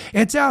there.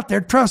 It's out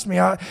there. Trust me.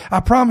 I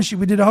promise you,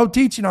 we did a whole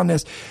teaching on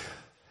this.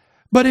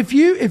 But if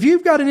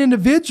you've got an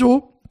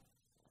individual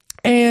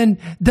and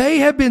they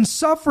have been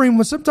suffering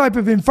with some type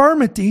of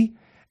infirmity,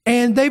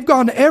 and they've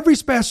gone to every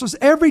specialist,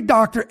 every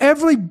doctor,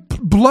 every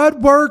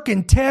blood work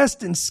and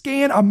test and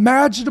scan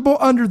imaginable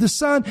under the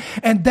sun,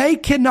 and they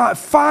cannot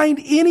find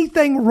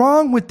anything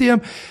wrong with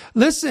them.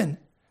 Listen,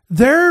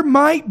 there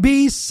might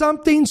be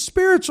something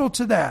spiritual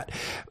to that.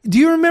 Do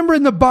you remember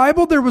in the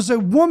Bible, there was a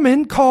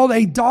woman called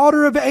a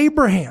daughter of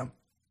Abraham?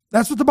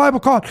 That's what the Bible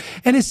called.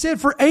 And it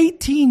said for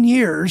 18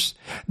 years,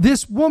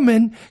 this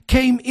woman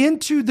came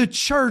into the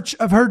church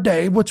of her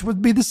day, which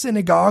would be the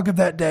synagogue of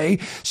that day.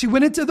 She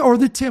went into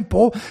the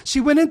temple. She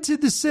went into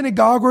the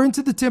synagogue or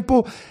into the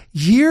temple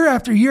year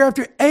after year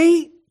after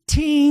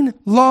 18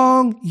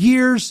 long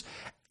years.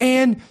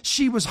 And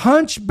she was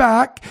hunched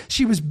back.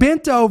 She was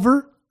bent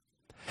over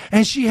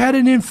and she had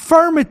an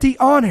infirmity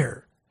on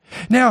her.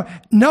 Now,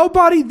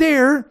 nobody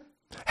there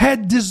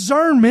had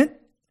discernment.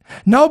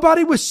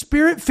 Nobody was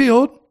spirit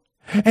filled.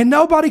 And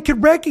nobody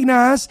could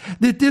recognize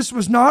that this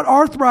was not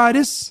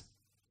arthritis.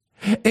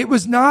 It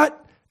was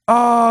not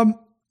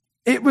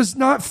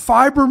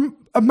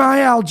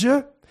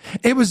fibromyalgia.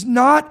 It was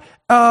not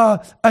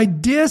a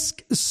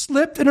disc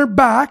slipped in her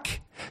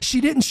back.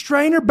 She didn't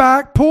strain her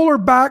back, pull her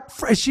back.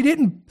 She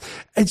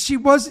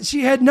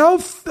had no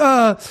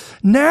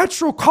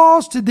natural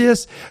cause to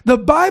this. The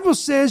Bible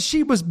says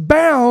she was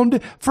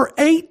bound for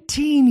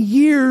 18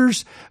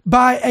 years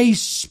by a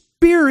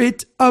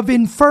spirit of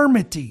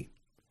infirmity.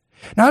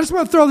 Now, I just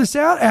want to throw this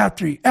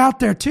out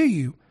there to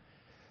you.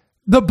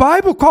 The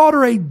Bible called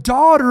her a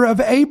daughter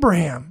of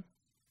Abraham.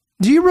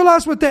 Do you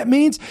realize what that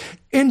means?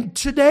 In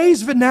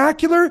today's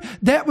vernacular,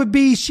 that would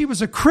be she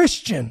was a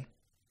Christian.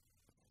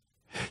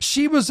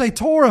 She was a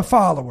Torah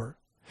follower.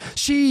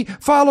 She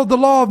followed the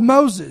law of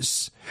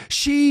Moses.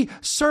 She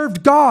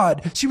served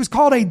God. She was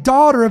called a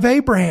daughter of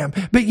Abraham,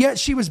 but yet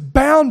she was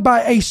bound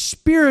by a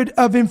spirit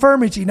of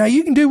infirmity. Now,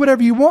 you can do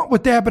whatever you want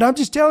with that, but I'm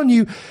just telling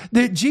you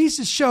that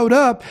Jesus showed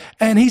up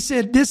and he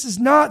said, this is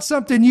not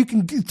something you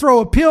can throw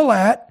a pill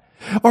at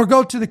or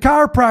go to the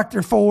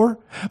chiropractor for,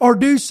 or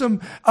do some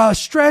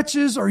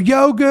stretches or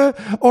yoga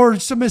or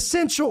some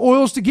essential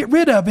oils to get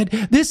rid of it.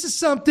 This is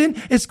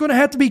something it's going to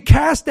have to be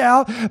cast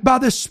out by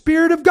the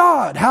Spirit of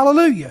God.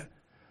 Hallelujah.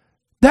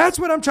 That's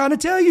what I'm trying to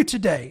tell you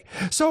today.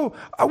 So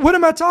what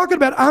am I talking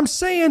about? I'm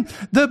saying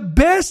the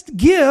best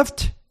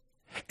gift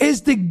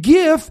is the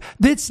gift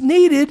that's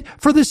needed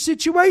for the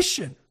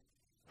situation.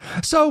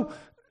 So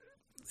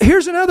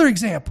here's another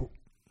example.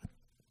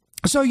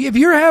 So if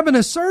you're having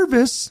a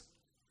service,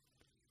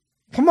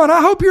 come on,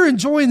 I hope you're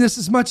enjoying this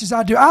as much as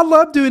I do. I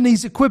love doing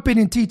these equipping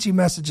and teaching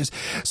messages.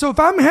 So if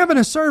I'm having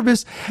a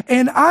service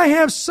and I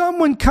have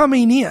someone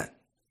coming in,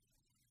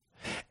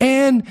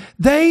 and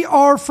they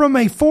are from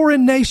a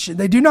foreign nation.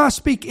 They do not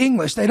speak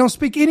English. They don't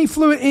speak any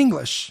fluent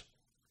English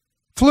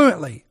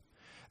fluently.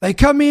 They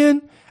come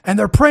in and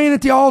they're praying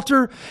at the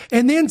altar.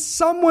 And then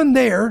someone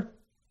there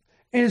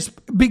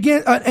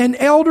an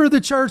elder of the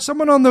church,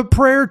 someone on the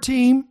prayer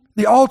team,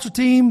 the altar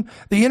team,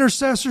 the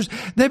intercessors,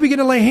 they begin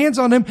to lay hands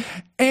on them.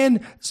 And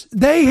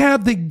they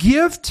have the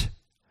gift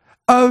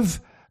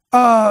of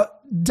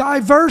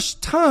diverse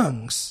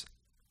tongues.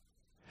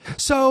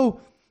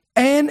 So,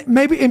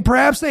 and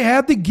perhaps they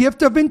have the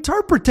gift of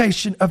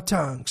interpretation of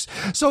tongues.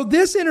 So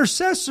this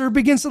intercessor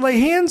begins to lay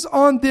hands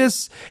on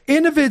this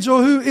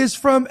individual who is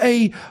from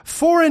a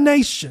foreign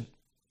nation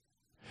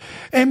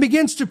and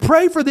begins to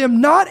pray for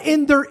them, not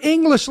in their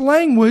English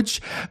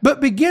language,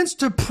 but begins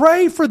to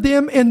pray for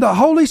them in the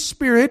Holy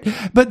Spirit.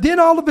 But then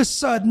all of a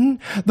sudden,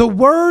 the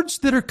words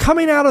that are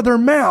coming out of their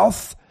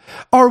mouth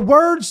are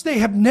words they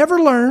have never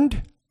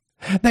learned,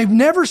 they've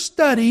never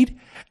studied,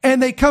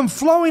 and they come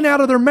flowing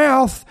out of their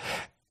mouth.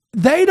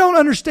 They don't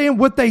understand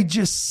what they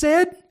just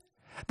said.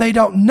 They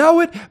don't know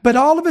it. But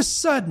all of a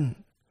sudden,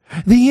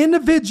 the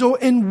individual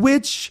in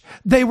which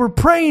they were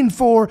praying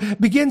for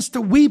begins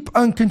to weep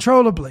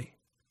uncontrollably.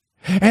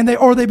 And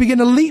they begin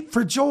to leap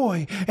for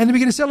joy and they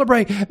begin to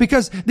celebrate,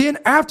 because then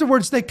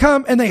afterwards they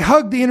come and they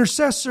hug the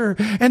intercessor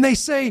and they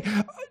say,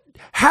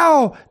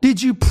 how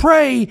did you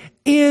pray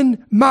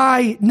in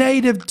my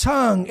native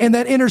tongue? And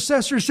that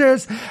intercessor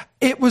says,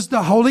 it was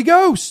the Holy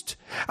Ghost.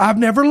 I've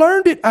never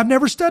learned it. I've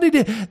never studied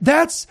it.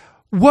 That's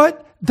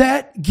what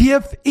that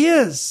gift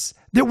is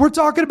that we're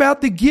talking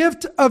about, the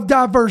gift of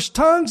diverse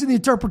tongues and the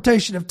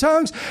interpretation of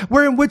tongues,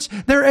 where in which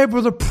they're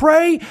able to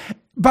pray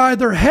by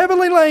their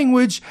heavenly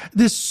language,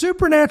 this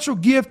supernatural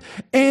gift,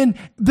 and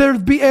they'll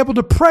be able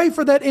to pray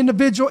for that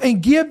individual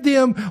and give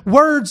them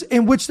words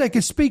in which they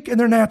can speak in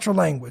their natural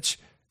language.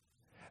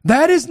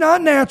 That is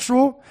not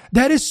natural.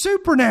 That is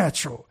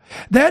supernatural.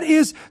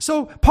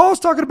 So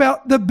Paul's talking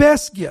about the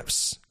best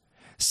gifts.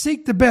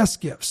 Seek the best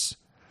gifts.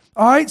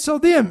 All right. So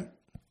then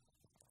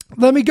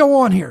let me go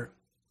on here.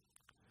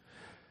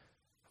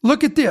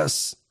 Look at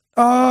this.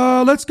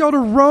 Let's go to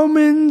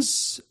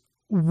Romans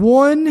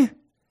 1,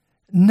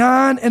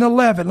 9 and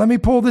 11. Let me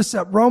pull this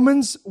up.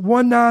 Romans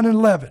 1, 9 and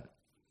 11.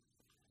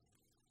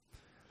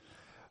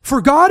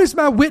 For God is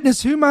my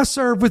witness, whom I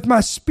serve with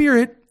my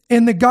spirit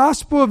in the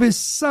gospel of his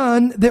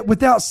Son, that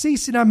without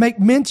ceasing I make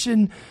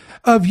mention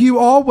of you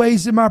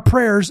always in my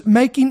prayers,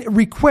 making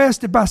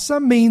request that by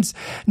some means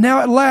now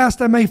at last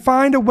I may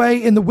find a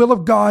way in the will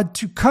of God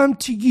to come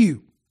to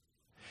you.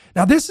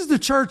 Now this is the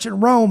church in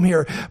Rome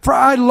here. For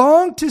I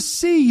long to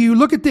see you,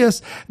 look at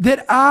this,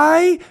 that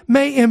I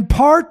may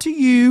impart to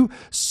you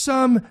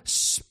some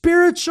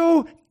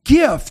spiritual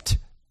gift.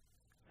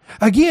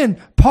 Again,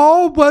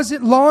 Paul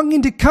wasn't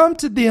longing to come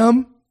to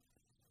them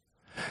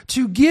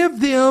to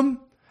give them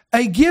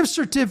a gift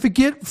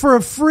certificate for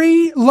a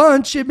free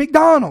lunch at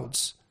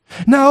McDonald's.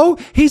 No,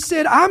 he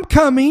said, I'm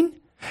coming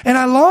and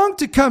I long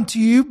to come to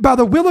you by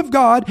the will of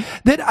God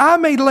that I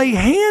may lay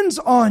hands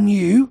on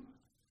you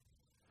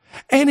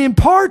and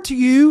impart to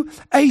you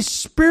a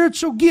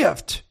spiritual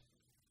gift.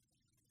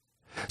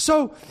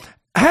 So,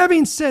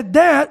 having said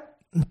that,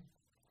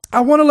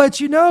 I want to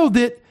let you know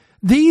that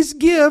these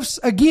gifts,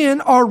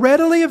 again, are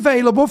readily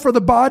available for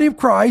the body of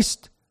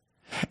Christ,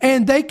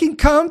 and they can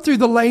come through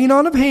the laying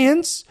on of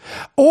hands,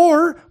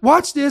 or,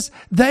 watch this,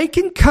 they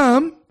can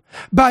come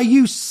by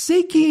you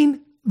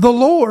seeking the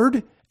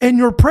Lord in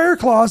your prayer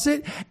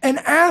closet and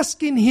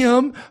asking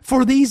him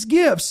for these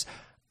gifts.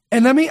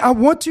 And I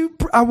want to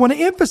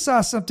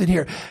emphasize something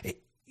here.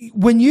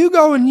 When you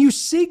go and you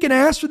seek and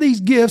ask for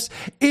these gifts,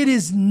 it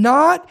is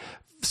not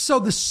so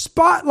the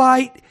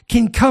spotlight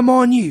can come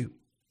on you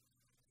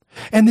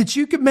and that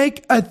you can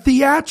make a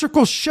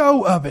theatrical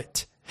show of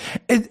it.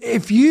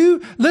 If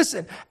you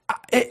listen,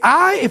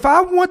 if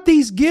I want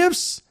these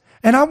gifts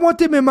and I want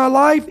them in my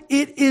life,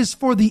 it is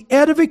for the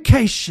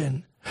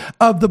edification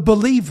of the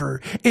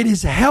believer. It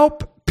is to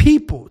help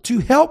people,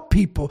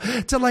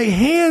 to lay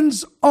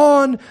hands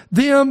on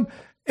them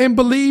and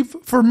believe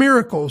for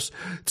miracles,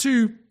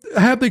 to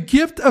have the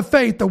gift of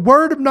faith, the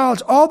word of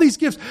knowledge. All these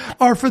gifts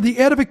are for the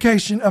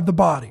edification of the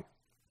body.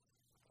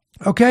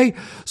 Okay,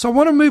 so I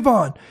want to move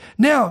on.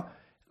 Now,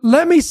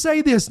 let me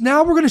say this.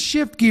 Now we're going to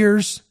shift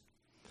gears,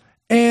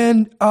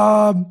 and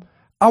I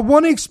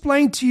want to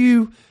explain to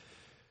you,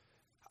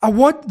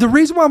 the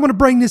reason why I want to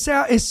bring this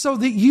out is so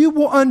that you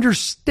will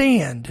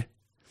understand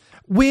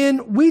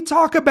when we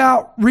talk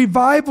about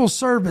revival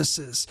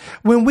services,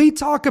 when we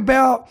talk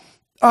about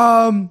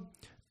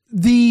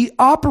the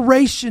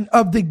operation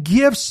of the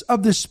gifts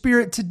of the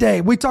Spirit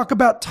today. We talk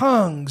about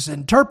tongues,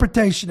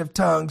 interpretation of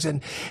tongues,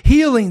 and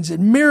healings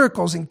and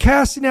miracles and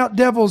casting out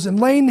devils and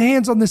laying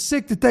hands on the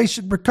sick that they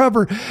should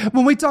recover.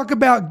 When we talk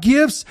about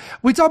gifts,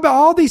 we talk about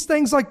all these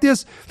things like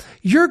this.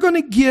 You're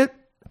going to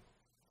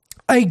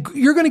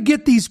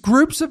get these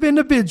groups of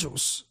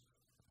individuals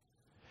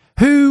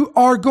who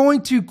are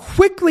going to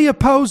quickly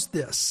oppose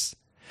this,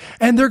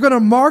 and they're going to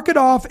mark it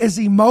off as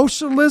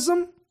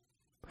emotionalism,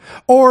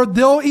 or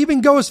they'll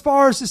even go as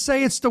far as to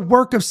say it's the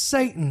work of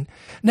Satan.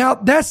 Now,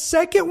 that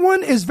second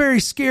one is very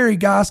scary,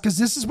 guys, because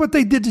this is what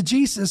they did to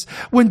Jesus.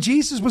 When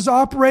Jesus was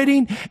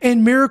operating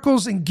in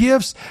miracles and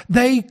gifts,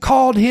 they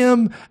called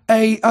him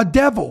a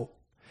devil.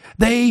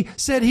 They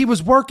said he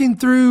was working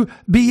through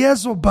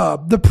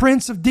Beelzebub, the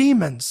prince of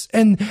demons,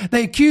 and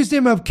they accused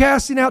him of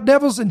casting out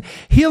devils and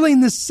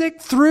healing the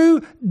sick through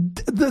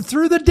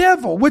the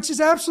devil, which is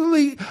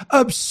absolutely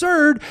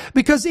absurd,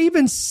 because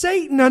even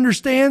Satan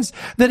understands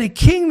that a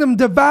kingdom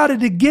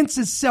divided against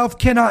itself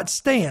cannot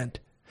stand.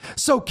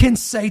 So can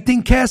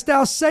Satan cast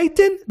out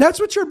Satan? That's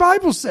what your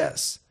Bible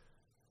says.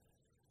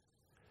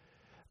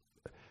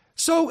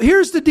 So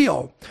here's the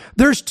deal.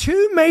 There's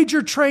two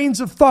major trains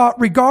of thought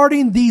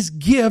regarding these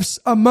gifts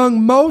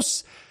among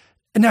most,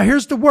 and now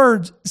here's the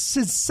word,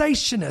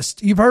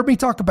 cessationists. You've heard me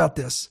talk about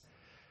this.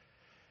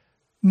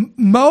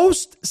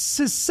 Most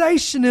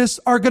cessationists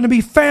are going to be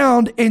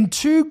found in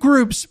two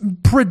groups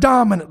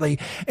predominantly,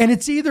 and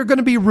it's either going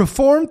to be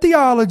Reformed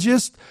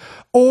theologists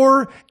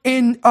or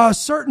in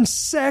certain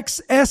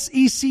sects,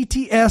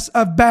 S-E-C-T-S,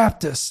 of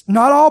Baptists.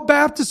 Not all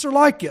Baptists are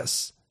like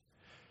us.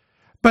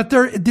 But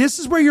this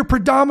is where you're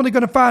predominantly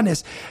going to find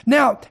this.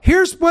 Now,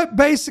 here's what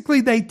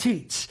basically they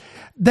teach.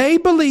 They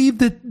believe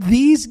that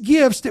these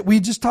gifts that we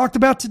just talked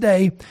about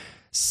today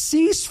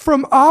ceased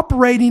from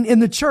operating in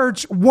the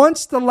church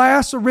once the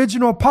last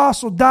original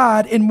apostle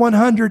died in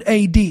 100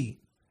 AD.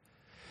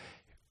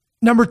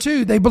 Number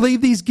two, they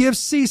believe these gifts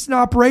ceased in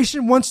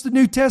operation once the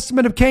New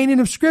Testament of Canon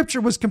of Scripture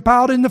was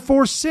compiled in the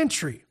 4th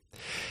century.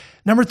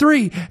 Number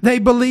three, they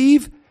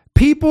believe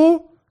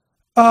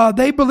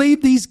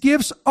these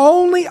gifts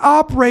only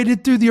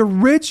operated through the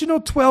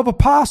original 12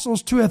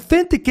 apostles to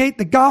authenticate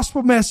the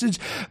gospel message.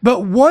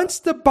 But once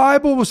the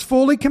Bible was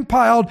fully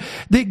compiled,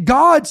 that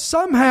God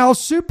somehow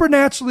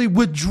supernaturally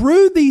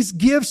withdrew these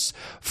gifts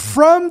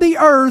from the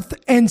earth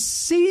and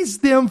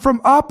seized them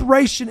from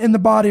operation in the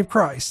body of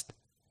Christ.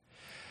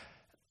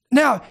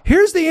 Now,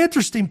 here's the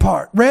interesting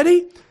part.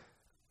 Ready?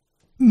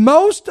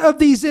 Most of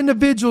these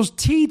individuals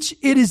teach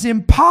it is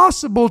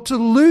impossible to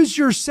lose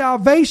your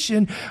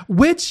salvation,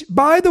 which,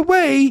 by the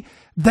way,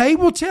 they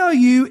will tell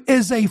you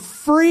is a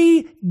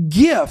free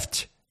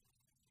gift.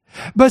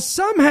 But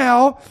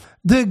somehow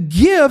the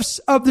gifts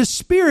of the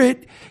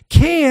Spirit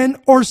can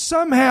or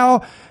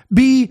somehow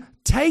be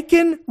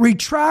taken,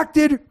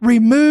 retracted,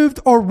 removed,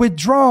 or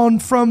withdrawn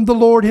from the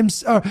Lord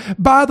himself,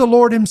 by the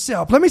Lord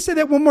himself. Let me say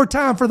that one more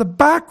time for the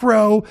back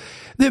row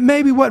that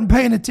maybe wasn't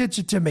paying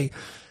attention to me.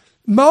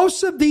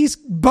 Both of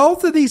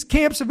these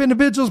camps of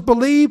individuals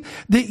believe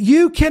that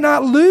you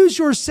cannot lose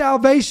your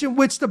salvation,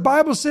 which the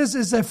Bible says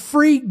is a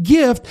free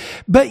gift,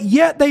 but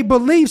yet they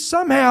believe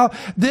somehow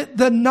that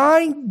the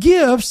 9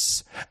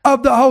 gifts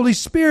of the Holy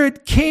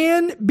Spirit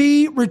can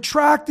be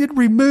retracted,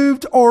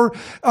 removed, or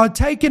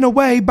taken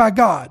away by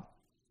God.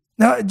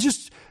 Now,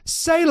 just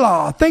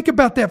Selah. Think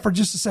about that for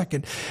just a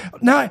second.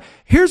 Now,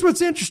 here's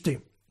what's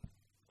interesting.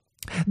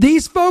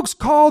 These folks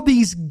call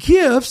these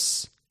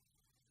gifts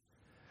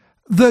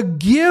the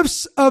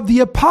gifts of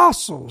the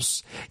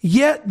apostles.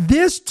 Yet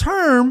this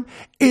term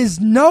is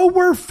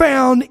nowhere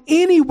found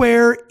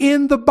anywhere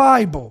in the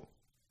Bible.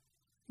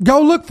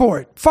 Go look for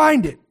it.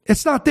 Find it.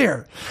 It's not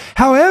there.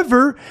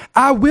 However,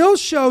 I will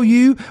show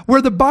you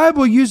where the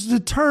Bible uses the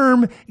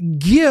term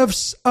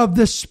gifts of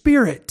the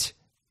Spirit.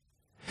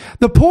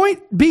 The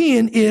point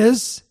being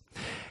is,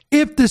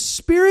 if the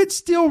Spirit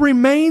still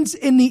remains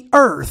in the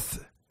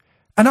earth,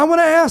 and I want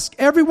to ask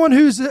everyone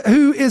who is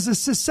a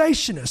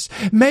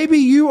cessationist. Maybe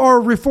you are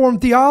a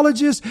Reformed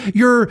theologist.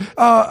 You're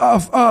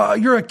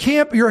a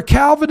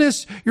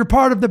Calvinist. You're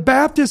part of the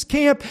Baptist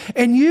camp,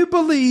 and you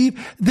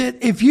believe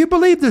that if you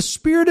believe the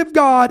Spirit of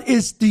God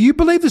do you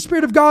believe the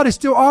Spirit of God is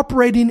still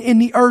operating in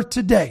the earth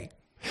today?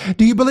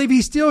 Do you believe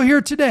he's still here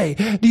today?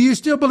 Do you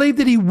still believe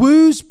that he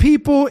woos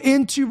people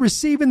into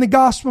receiving the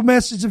gospel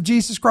message of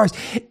Jesus Christ?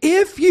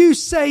 If you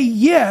say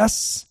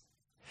yes,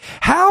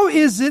 how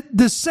is it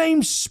the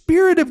same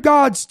Spirit of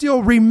God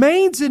still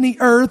remains in the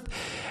earth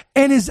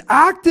and is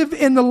active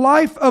in the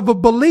life of a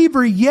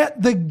believer,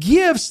 yet the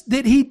gifts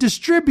that he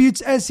distributes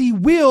as he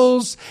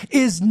wills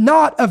is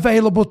not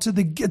available to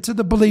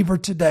the believer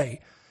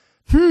today?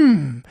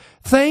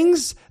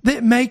 Things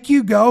that make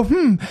you go,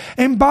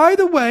 And by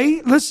the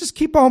way, let's just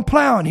keep on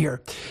plowing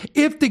here.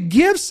 If the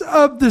gifts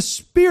of the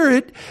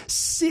Spirit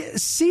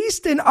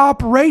ceased in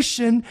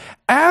operation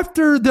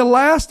after the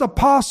last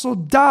apostle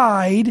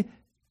died,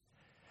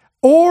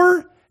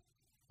 or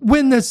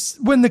when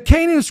the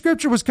canon of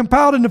Scripture was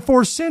compiled in the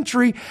 4th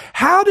century,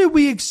 how do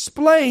we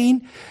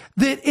explain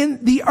that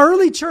in the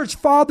early church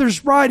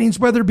fathers' writings,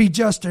 whether it be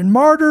Justin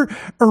Martyr,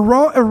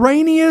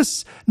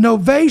 Irenaeus,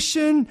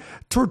 Novatian,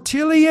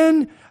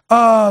 Tertullian,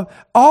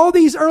 all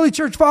these early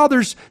church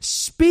fathers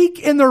speak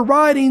in their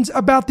writings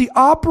about the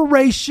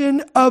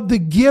operation of the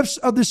gifts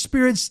of the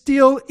Spirit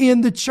still in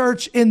the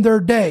church in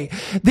their day.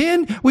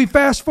 Then we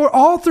fast forward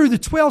all through the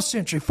 12th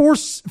century,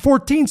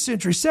 14th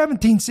century,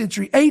 17th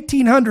century,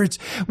 1800s.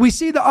 We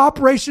see the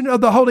operation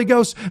of the Holy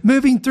Ghost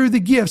moving through the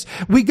gifts.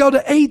 We go to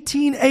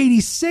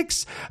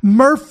 1886,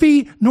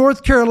 Murphy,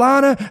 North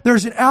Carolina.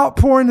 There's an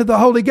outpouring of the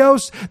Holy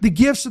Ghost, the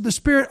gifts of the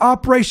Spirit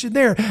operation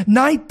there.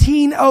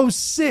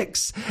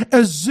 1906,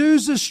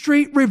 Azusa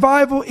Street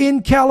revival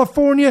in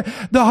California.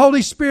 The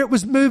Holy Spirit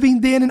was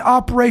moving then in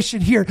operation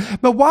here.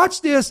 But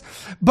watch this.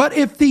 But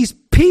if these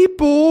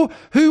people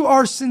who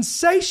are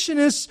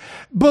cessationists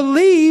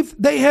believe,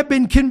 they have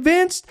been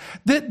convinced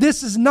that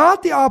this is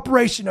not the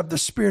operation of the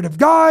Spirit of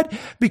God,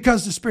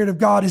 because the Spirit of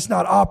God is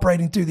not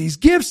operating through these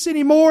gifts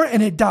anymore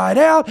and it died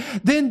out,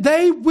 then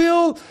they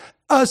will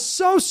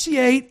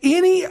associate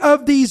any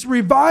of these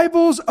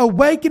revivals,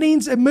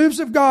 awakenings, and moves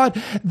of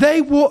God.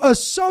 They will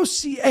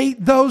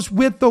associate those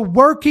with the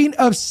working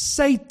of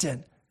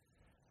Satan.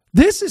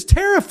 This is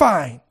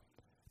terrifying.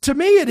 To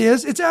me, it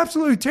is. It's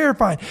absolutely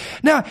terrifying.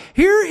 Now,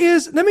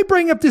 let me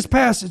bring up this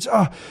passage.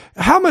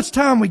 How much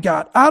time we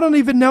got? I don't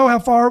even know how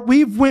far.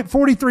 We've went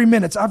 43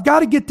 minutes. I've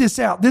got to get this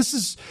out.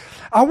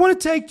 I want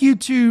to take you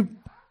to,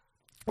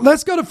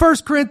 let's go to 1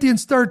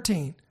 Corinthians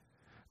 13.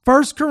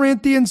 1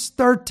 Corinthians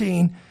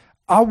 13.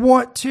 I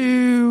want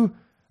to,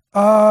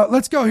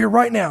 let's go here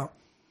right now.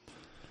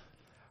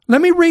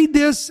 Let me read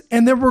this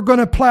and then we're going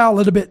to plow a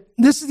little bit.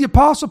 This is the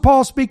Apostle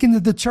Paul speaking to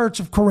the church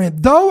of Corinth.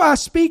 Though I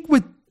speak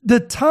with the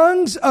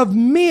tongues of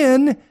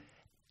men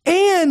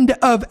and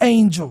of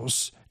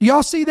angels. Do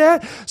y'all see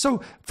that?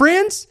 So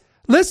friends,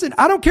 listen,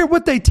 I don't care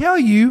what they tell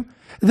you.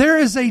 There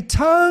is a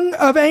tongue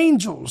of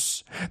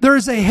angels. There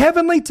is a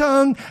heavenly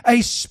tongue,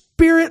 a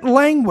spirit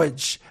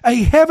language, a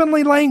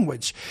heavenly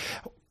language.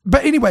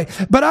 But anyway,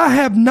 but I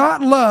have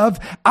not love.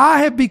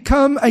 I have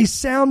become a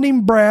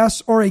sounding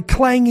brass or a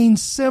clanging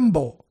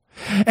cymbal.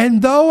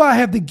 And though I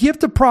have the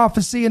gift of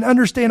prophecy and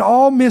understand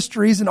all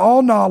mysteries and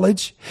all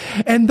knowledge,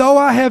 and though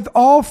I have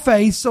all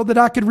faith so that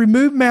I could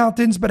remove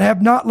mountains but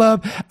have not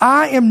love,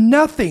 I am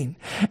nothing.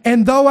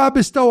 And though I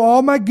bestow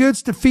all my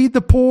goods to feed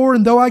the poor,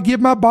 and though I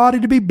give my body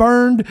to be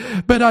burned,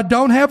 but I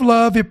don't have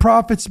love, it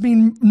profits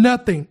me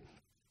nothing.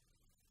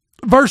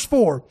 Verse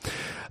 4,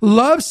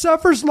 love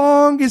suffers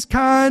long, is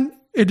kind.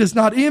 It does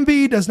not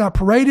envy, does not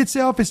parade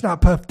itself, it's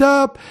not puffed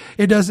up,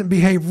 it doesn't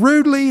behave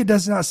rudely, it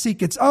does not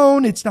seek its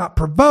own, it's not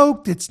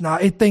provoked,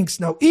 it thinks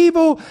no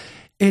evil,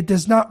 It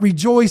does not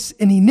rejoice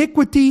in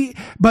iniquity,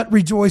 but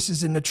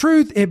rejoices in the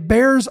truth. It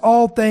bears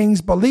all things,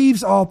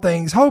 believes all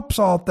things, hopes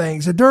all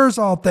things, endures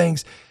all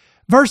things.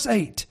 Verse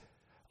 8,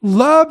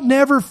 love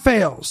never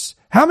fails.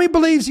 How many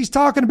believes he's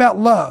talking about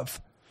love?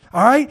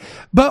 All right.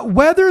 But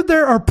whether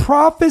there are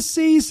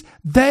prophecies,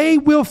 they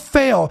will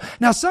fail.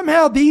 Now,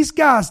 somehow these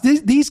guys,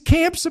 these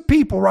camps of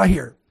people right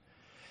here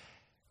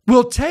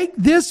will take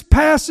this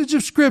passage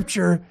of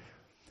scripture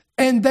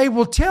and they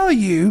will tell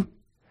you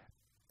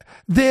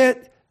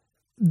that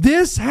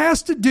this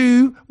has to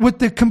do with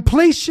the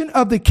completion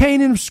of the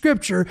canon of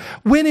scripture,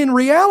 when in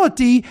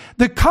reality,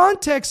 the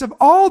context of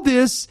all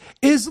this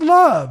is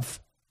love.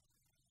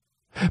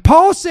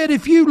 Paul said,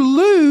 if you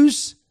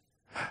lose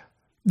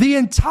the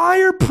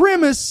entire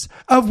premise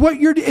of what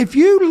if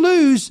you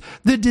lose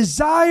the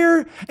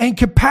desire and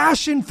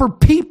compassion for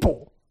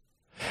people,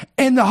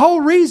 and the whole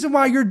reason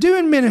why you're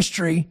doing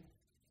ministry,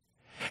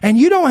 and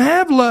you don't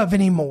have love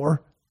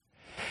anymore,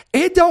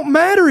 it don't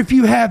matter if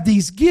you have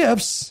these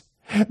gifts,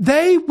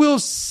 they will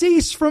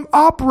cease from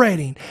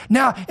operating.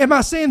 Now, am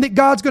I saying that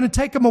God's going to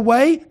take them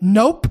away?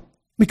 Nope,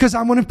 because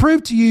I'm going to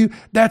prove to you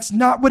that's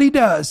not what he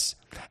does.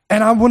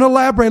 And I want to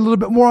elaborate a little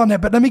bit more on that,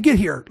 but let me get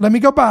here. Let me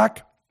go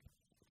back.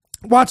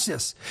 Watch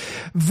this.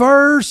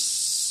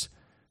 Verse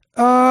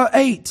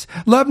 8.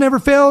 Love never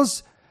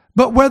fails,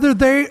 but whether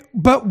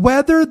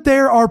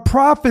there are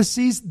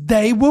prophecies,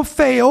 they will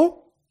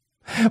fail.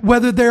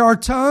 Whether there are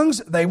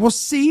tongues, they will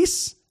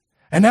cease.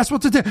 And that's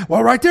what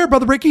well, right there,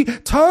 Brother Ricky,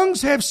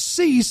 tongues have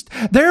ceased.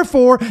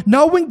 Therefore,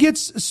 no one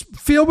gets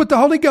filled with the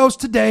Holy Ghost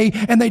today,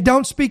 and they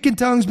don't speak in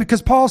tongues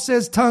because Paul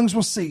says tongues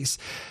will cease.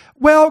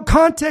 Well,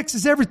 context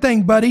is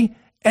everything, buddy.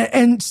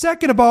 And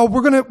second of all,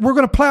 we're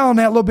gonna plow on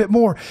that a little bit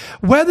more.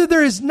 Whether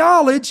there is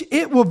knowledge,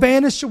 it will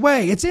vanish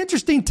away. It's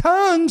interesting.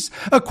 Tongues,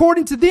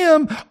 according to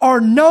them, are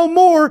no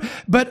more.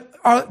 But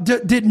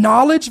did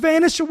knowledge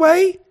vanish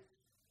away?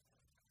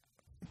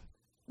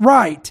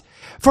 Right.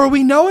 For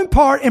we know in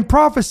part and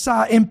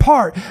prophesy in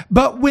part.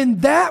 But when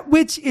that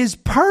which is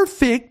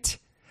perfect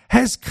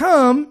has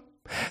come,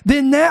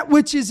 then that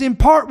which is in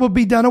part will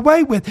be done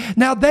away with.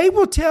 Now they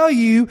will tell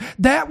you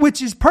that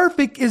which is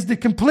perfect is the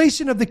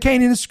completion of the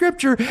canon of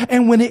scripture.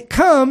 And when it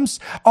comes,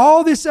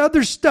 all this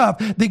other stuff,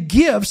 the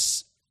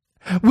gifts,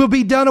 will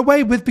be done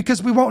away with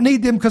because we won't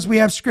need them because we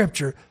have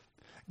scripture.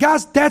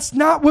 Guys, that's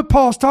not what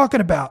Paul's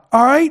talking about.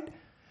 All right.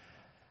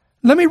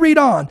 Let me read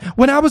on.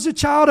 When I was a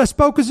child, I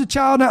spoke as a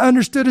child and I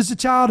understood as a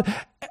child.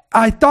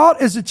 I thought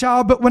as a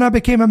child, but when I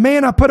became a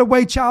man, I put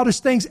away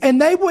childish things.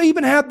 And they will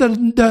even have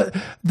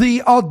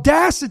the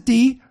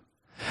audacity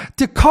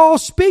to call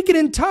speaking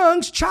in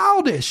tongues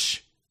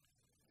childish,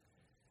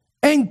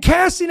 and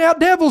casting out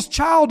devils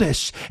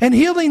childish, and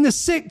healing the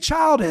sick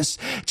childish,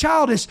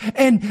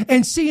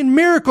 and seeing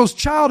miracles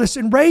childish,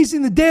 and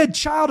raising the dead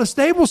childish.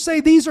 They will say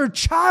these are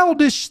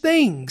childish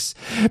things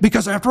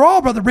because after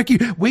all, Brother Ricky,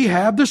 we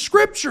have the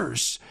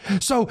scriptures.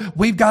 So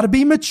we've got to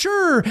be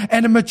mature,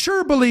 and a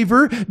mature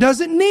believer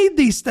doesn't need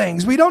these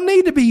things. We don't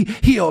need to be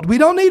healed. We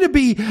don't need to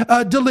be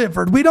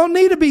delivered. We don't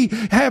need to be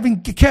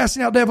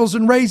casting out devils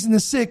and raising the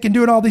sick and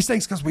doing all these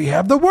things because we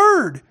have the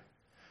word.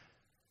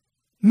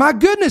 My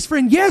goodness,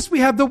 friend, yes, we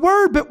have the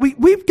word, but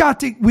we've got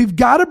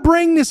to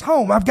bring this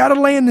home. I've got to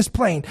land this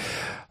plane.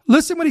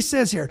 Listen what he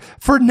says here.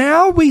 For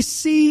now we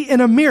see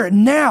in a mirror.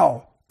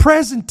 Now,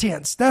 present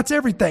tense. That's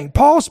everything.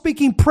 Paul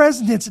speaking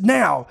present tense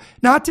now,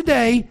 not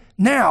today,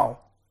 now,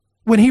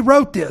 when he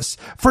wrote this.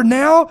 For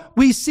now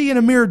we see in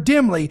a mirror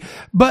dimly,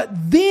 but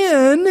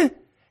then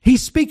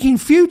he's speaking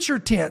future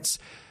tense.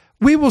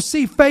 We will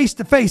see face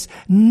to face.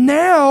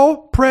 Now,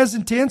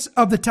 present tense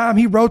of the time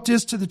he wrote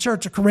this to the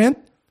church of Corinth.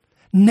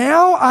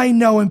 Now I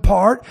know in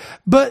part,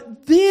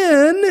 but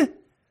then,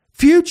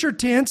 future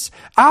tense,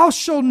 I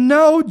shall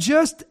know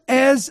just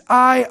as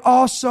I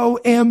also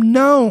am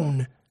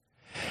known.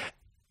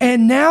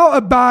 And now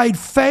abide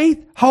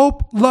faith,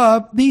 hope,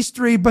 love, these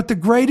three, but the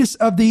greatest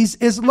of these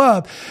is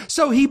love.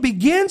 So he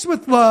begins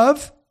with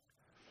love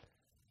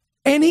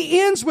and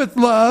he ends with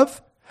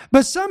love,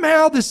 but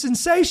somehow the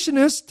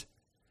cessationists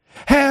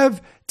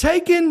have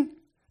taken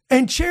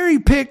and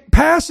cherry-picked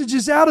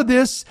passages out of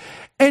this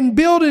and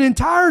build an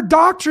entire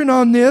doctrine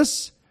on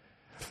this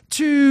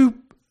to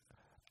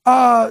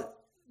try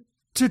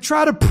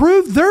to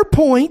prove their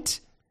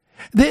point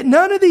that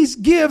none of these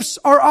gifts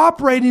are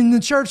operating in the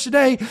church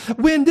today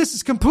when this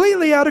is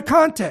completely out of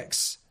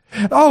context.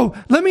 Oh,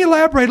 let me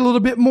elaborate a little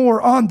bit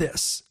more on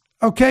this.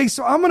 Okay,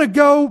 so I'm going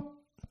to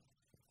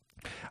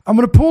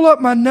pull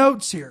up my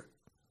notes here,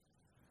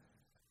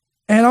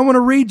 and I want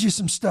to read you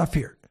some stuff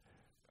here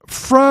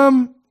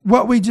from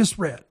what we just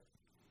read.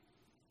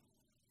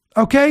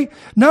 Okay,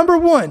 number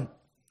one,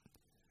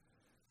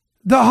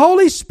 the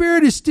Holy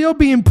Spirit is still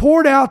being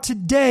poured out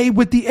today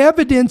with the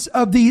evidence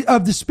of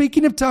the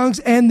speaking of tongues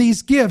and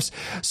these gifts.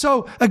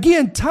 So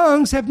again,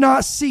 tongues have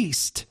not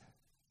ceased.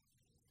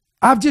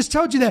 I've just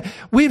told you that.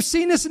 We've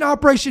seen this in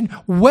operation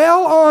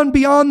well on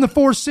beyond the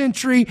 4th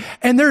century.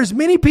 And there's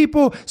many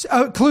people,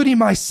 including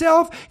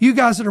myself, you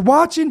guys that are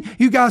watching,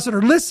 you guys that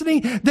are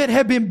listening, that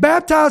have been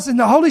baptized in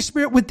the Holy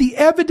Spirit with the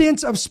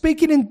evidence of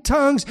speaking in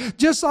tongues,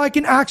 just like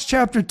in Acts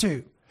chapter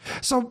 2.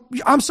 So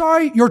I'm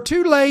sorry, you're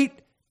too late.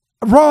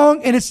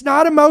 Wrong. And it's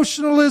not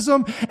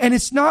emotionalism, and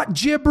it's not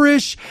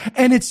gibberish,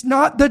 and it's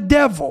not the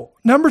devil.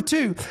 Number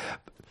 2.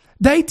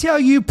 They tell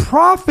you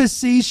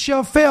prophecies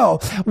shall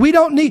fail. We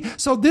don't need,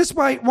 so this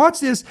way, watch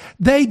this.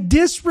 They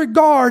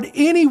disregard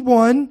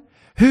anyone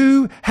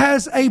who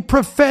has a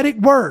prophetic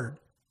word.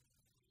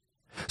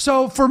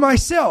 So for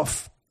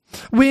myself,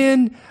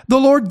 when the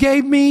Lord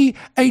gave me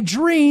a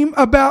dream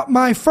about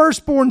my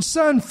firstborn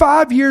son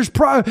 5 years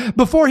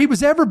before he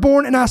was ever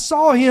born, and I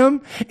saw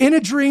him in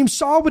a dream,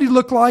 saw what he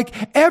looked like,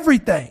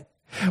 everything.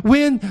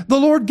 When the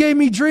Lord gave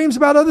me dreams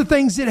about other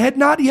things that had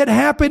not yet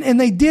happened and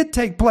they did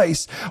take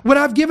place. When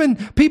I've given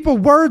people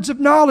words of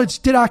knowledge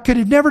that I could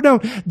have never known,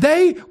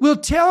 they will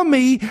tell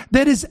me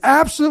that is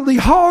absolutely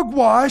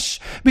hogwash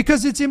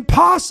because it's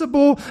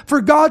impossible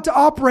for God to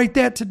operate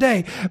that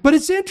today. But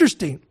it's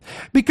interesting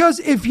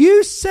because if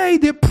you say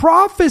that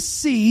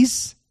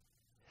prophecies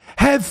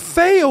have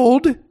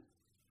failed,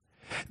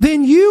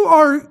 then you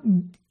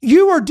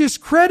are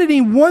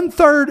discrediting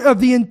 1/3 of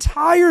the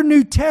entire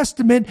New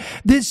Testament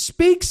that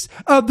speaks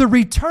of the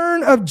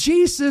return of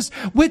Jesus,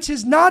 which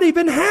has not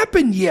even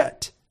happened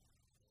yet.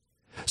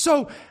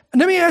 So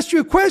let me ask you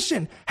a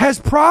question. Has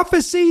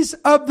prophecies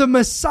of the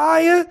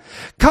Messiah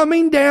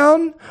coming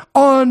down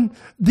on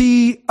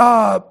the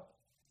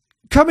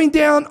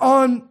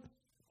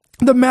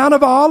Mount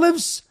of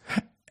Olives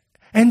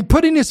and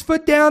putting his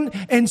foot down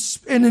and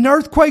an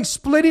earthquake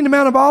splitting the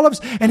Mount of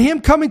Olives and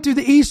him coming through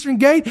the eastern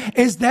gate,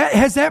 has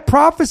that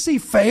prophecy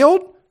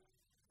failed?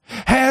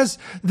 Has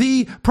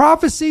the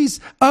prophecies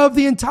of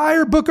the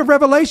entire book of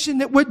Revelation,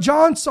 that what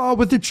John saw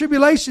with the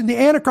tribulation, the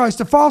Antichrist,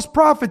 the false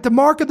prophet, the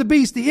mark of the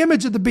beast, the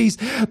image of the beast,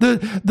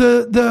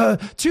 the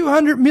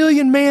 200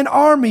 million man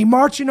army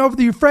marching over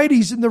the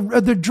Euphrates and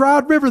the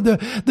dried river,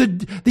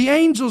 the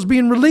angels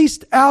being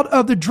released out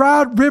of the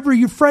dried river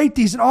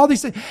Euphrates, and all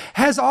these things,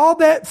 has all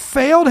that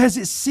failed? Has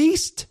it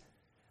ceased?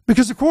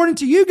 Because according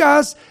to you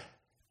guys,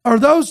 or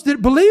those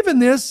that believe in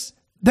this,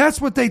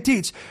 that's what they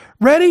teach.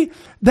 Ready?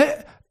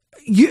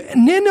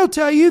 And then they'll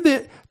tell you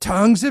that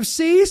tongues have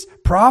ceased,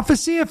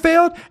 prophecy have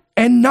failed,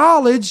 and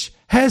knowledge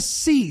has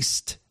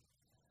ceased.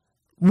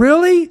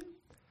 Really?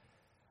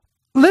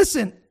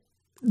 Listen,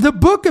 the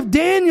book of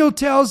Daniel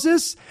tells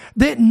us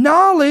that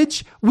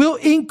knowledge will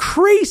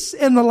increase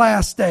in the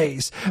last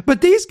days.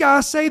 But these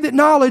guys say that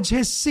knowledge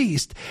has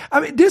ceased.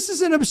 I mean, this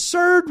is an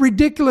absurd,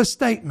 ridiculous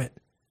statement.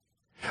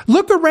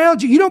 Look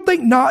around you.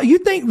 You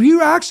think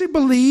you actually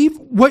believe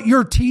what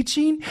you're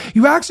teaching?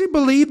 You actually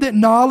believe that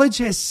knowledge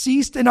has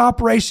ceased in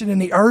operation in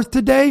the earth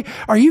today?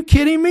 Are you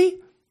kidding me?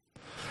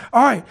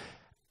 All right.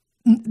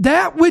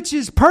 That which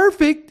is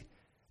perfect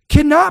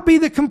cannot be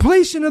the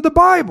completion of the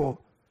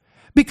Bible.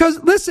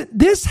 Because listen,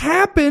 this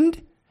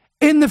happened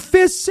in the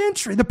 5th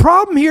century. The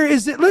problem here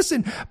is that,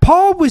 listen,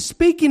 Paul was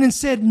speaking and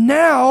said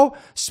now,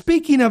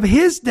 speaking of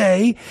his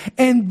day,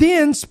 and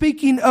then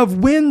speaking of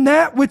when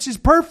that which is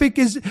perfect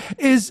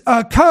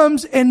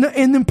comes and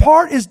in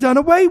part is done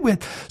away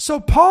with. So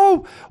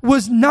Paul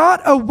was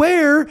not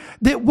aware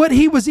that what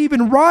he was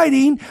even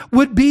writing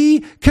would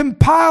be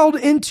compiled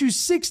into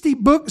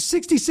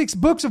 66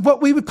 books of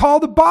what we would call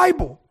the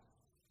Bible.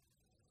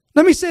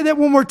 Let me say that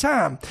one more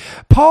time.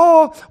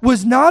 Paul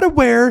was not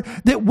aware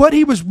that what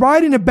he was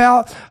writing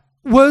about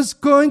was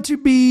going to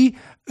be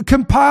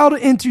compiled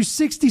into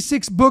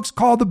 66 books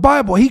called the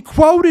Bible. He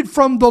quoted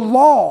from the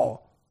law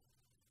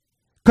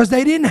because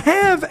they didn't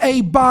have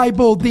a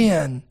Bible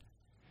then.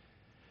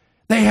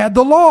 They had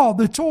the law,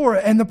 the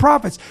Torah, and the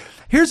prophets.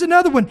 Here's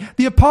another one.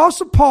 The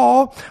Apostle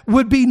Paul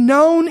would be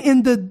known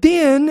in the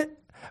then.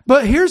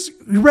 But you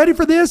ready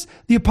for this?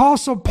 The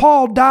Apostle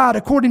Paul died,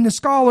 according to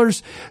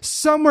scholars,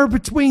 somewhere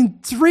between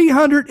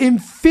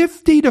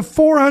 350 to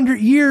 400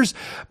 years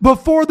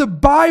before the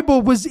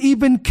Bible was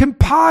even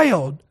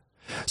compiled.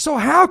 So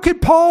how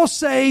could Paul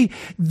say,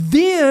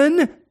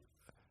 then,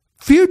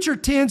 future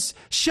tense,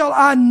 shall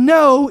I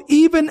know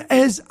even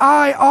as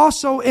I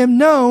also am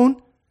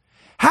known?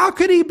 How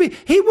could he be?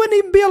 He wouldn't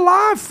even be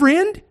alive,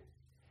 friend.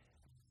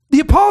 The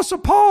Apostle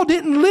Paul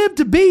didn't live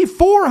to be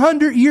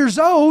 400 years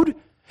old.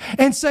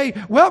 And say,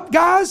 well,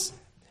 guys,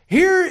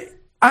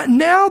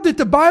 now that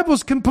the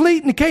Bible's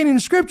complete in the canon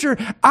of Scripture,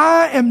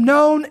 I am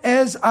known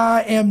as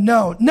I am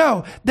known.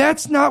 No,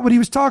 that's not what he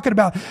was talking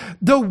about.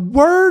 The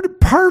word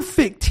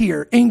perfect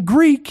here in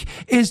Greek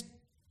is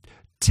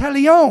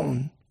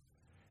teleon.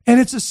 And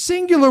it's a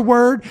singular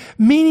word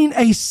meaning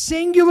a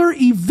singular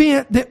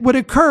event that would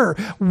occur.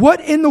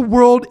 What in the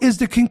world is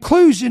the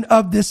conclusion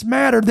of this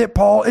matter that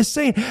Paul is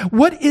saying?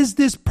 What is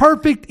this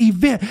perfect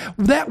event?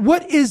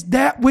 What is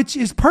that which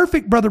is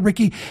perfect, Brother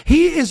Ricky?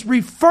 He is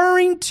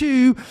referring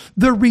to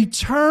the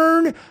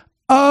return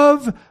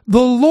of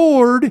the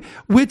Lord,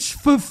 which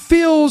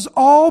fulfills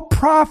all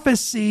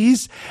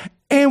prophecies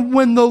And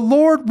when the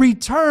Lord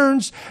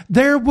returns,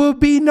 there will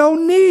be no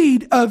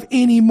need of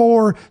any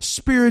more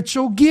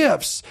spiritual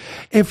gifts.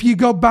 If you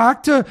go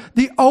back to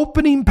the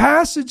opening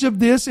passage of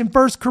this in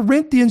 1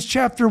 Corinthians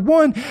chapter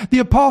 1, the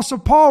Apostle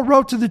Paul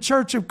wrote to the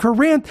church of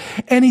Corinth,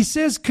 and he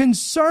says,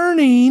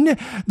 concerning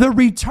the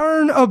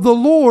return of the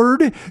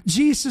Lord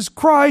Jesus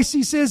Christ,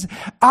 he says,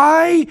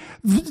 I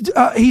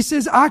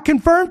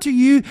confirm to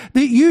you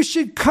that you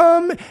should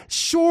come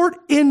short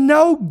in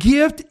no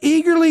gift,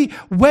 eagerly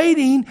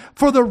waiting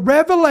for the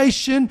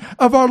revelation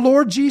of our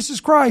Lord Jesus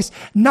Christ.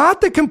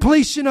 Not the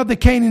completion of the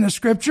canon of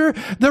Scripture,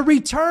 the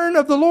return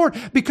of the Lord.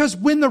 Because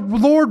when the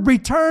Lord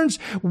returns,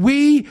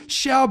 we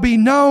shall be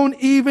known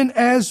even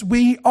as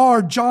we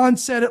are. John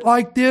said it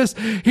like this.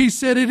 He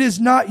said, it is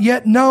not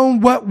yet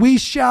known what we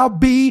shall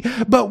be,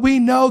 but we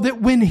know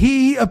that when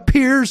he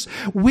appears,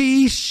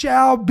 we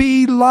shall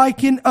be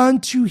likened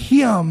unto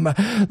him.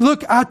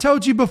 Look, I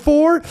told you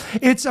before,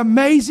 it's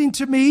amazing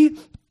to me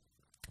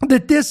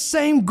that this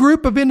same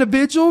group of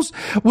individuals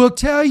will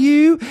tell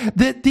you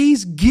that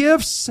these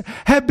gifts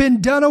have been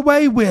done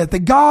away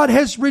with. God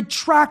has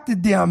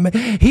retracted them.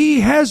 He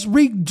has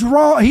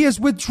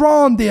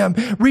withdrawn them,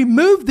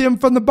 removed them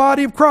from the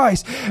body of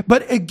Christ.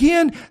 But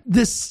again,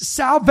 this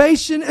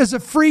salvation is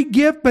a free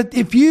gift. But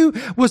if you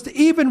was to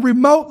even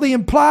remotely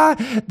imply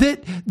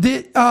that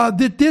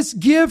this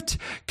gift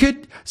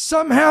could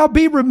somehow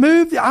be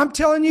removed, I'm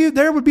telling you,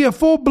 there would be a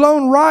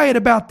full-blown riot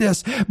about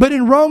this. But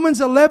in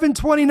Romans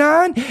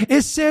 11:29,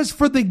 it says,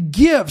 for the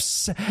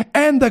gifts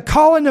and the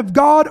calling of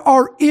God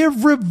are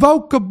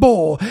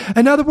irrevocable.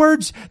 In other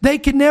words, they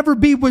can never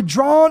be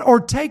withdrawn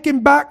or taken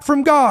back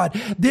from God.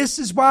 This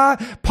is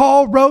why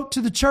Paul wrote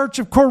to the church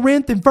of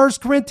Corinth in 1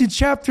 Corinthians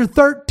chapter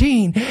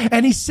 13.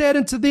 And he said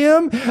unto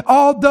them,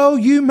 although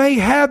you may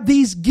have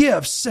these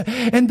gifts,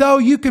 and though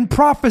you can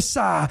prophesy,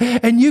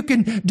 and you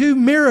can do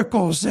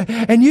miracles,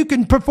 and you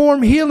can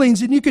perform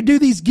healings, and you can do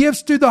these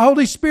gifts through the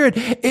Holy Spirit,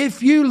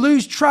 if you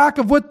lose track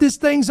of what this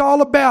thing's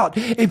all about,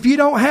 if you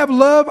don't have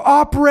love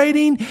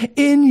operating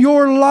in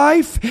your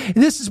life,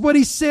 this is what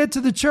he said to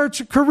the church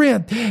of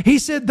Corinth. He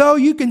said, though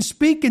you can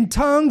speak in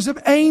tongues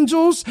of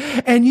angels,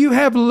 and you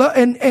have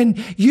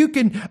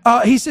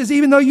he says,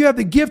 even though you have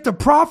the gift of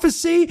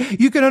prophecy,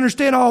 you can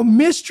understand all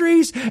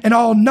mysteries and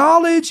all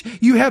knowledge.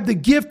 You have the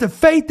gift of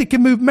faith that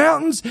can move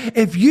mountains.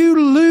 If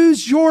you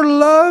lose your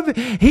love,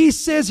 he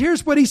says,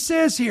 here's what he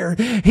says here.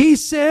 He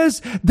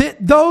says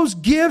that those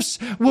gifts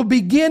will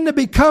begin to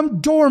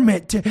become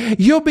dormant.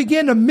 You'll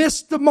begin to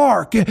miss the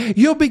mark.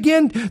 You'll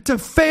begin to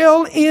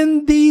fail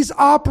in these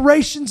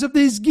operations of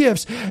these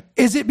gifts.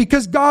 Is it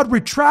because God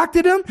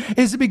retracted them?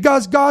 Is it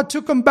because God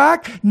took them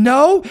back?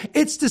 No,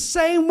 it's the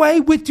same way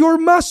with your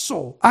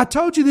muscle. I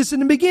told you this in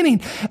the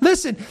beginning.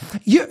 Listen,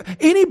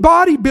 any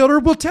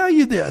bodybuilder will tell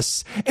you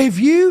this. If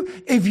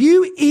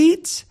you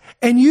eat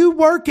and you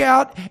work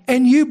out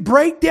and you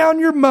break down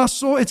your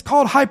muscle, it's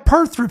called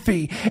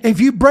hypertrophy. If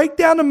you break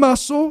down a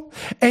muscle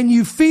and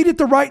you feed it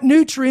the right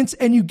nutrients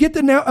and you get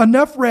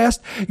enough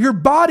rest, your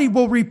body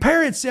will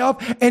repair itself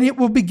and it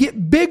will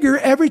get bigger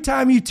every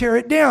time you tear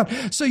it down.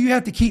 So you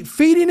have to keep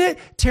feeding it,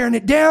 tearing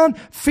it down,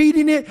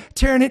 feeding it,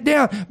 tearing it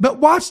down. But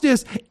watch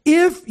this.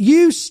 If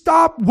you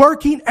stop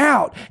working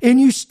out and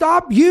you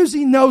stop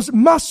using those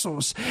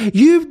muscles,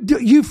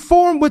 you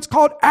form what's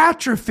called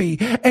atrophy,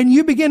 and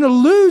you begin to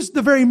lose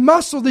the very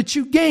muscle that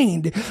you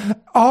gained.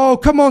 Oh,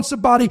 come on,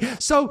 somebody.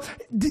 So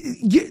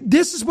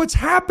this is what's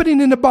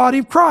happening in the body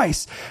of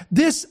Christ.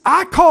 This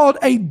I called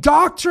a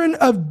doctrine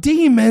of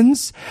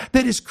demons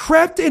that is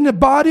crept in the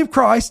body of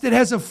Christ, that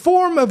has a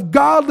form of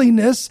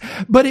godliness,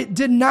 but it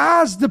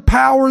denies the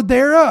power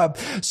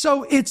thereof.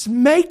 So it's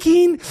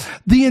making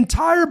the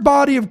entire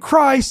body of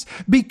Christ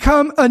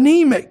become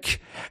anemic,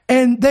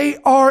 and they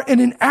are in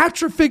an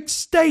atrophic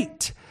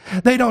state.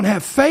 They don't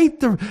have faith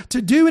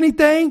to do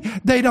anything.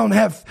 They don't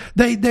have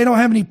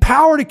any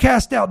power to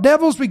cast out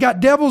devils. We got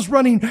devils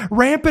running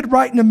rampant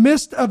right in the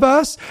midst of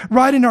us,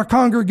 right in our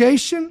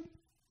congregation.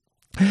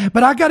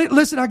 But I got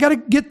to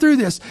get through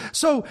this.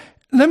 So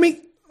let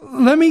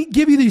me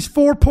give you these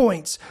 4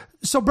 points.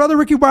 So, Brother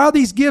Ricky, why are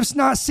these gifts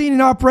not seen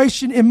in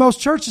operation in most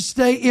churches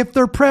today if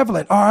they're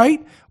prevalent? All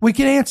right, we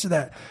can answer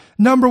that.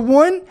 Number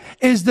 1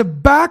 is the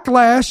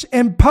backlash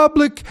and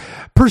public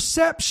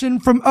perception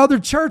from other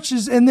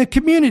churches in the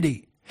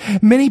community.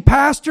 Many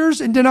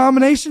pastors and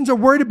denominations are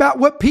worried about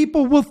what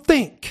people will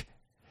think.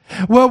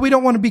 Well, we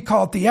don't want to be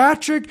called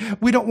theatric.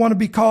 We don't want to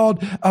be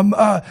called, some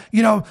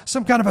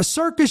kind of a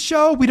circus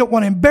show. We don't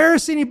want to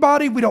embarrass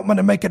anybody. We don't want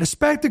to make it a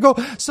spectacle.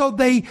 So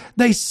they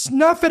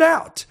snuff it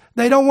out.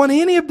 They don't want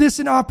any of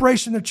this in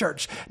operation in the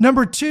church.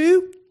 Number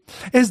 2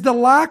 is the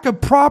lack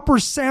of proper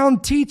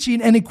sound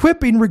teaching and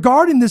equipping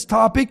regarding this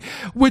topic,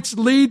 which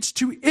leads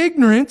to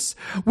ignorance,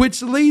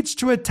 which leads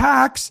to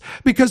attacks,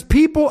 because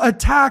people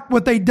attack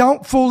what they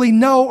don't fully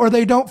know or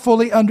they don't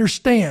fully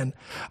understand.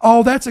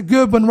 Oh, that's a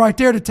good one right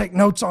there to take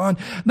notes on.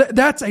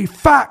 That's a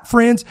fact,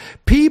 friends.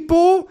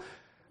 People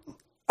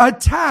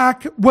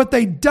attack what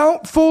they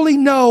don't fully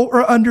know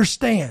or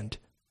understand.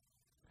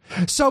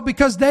 So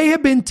because they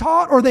have been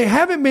taught or they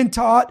haven't been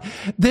taught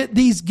that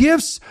these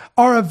gifts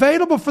are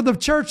available for the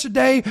church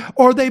today,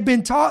 or they've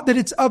been taught that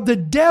it's of the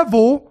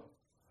devil,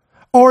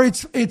 or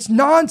it's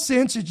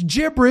nonsense, it's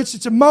gibberish,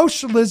 it's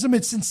emotionalism,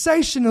 it's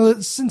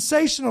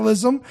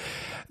sensationalism,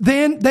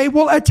 then they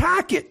will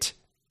attack it.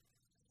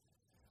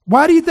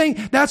 Why do you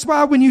think? That's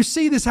why when you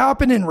see this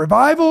happen in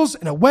revivals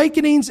and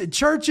awakenings in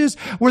churches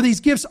where these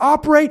gifts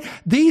operate,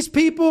 these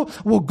people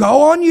will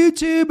go on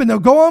YouTube and they'll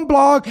go on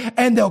blog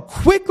and they'll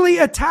quickly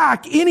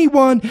attack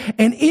anyone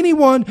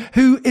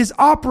who is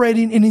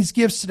operating in these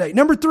gifts today.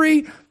 Number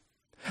 3,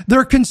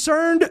 they're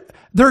concerned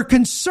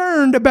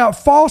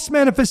about false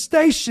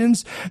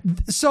manifestations,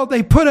 so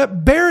they put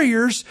up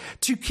barriers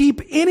to keep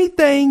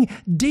anything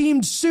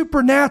deemed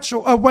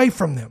supernatural away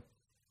from them.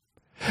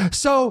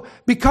 So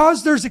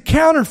because there's a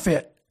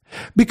counterfeit,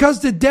 because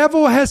the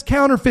devil has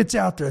counterfeits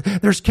out there,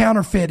 there's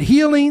counterfeit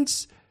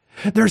healings,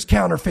 there's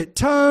counterfeit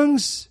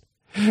tongues,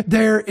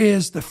 there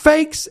is the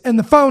fakes and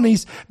the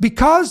phonies,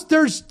 because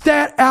there's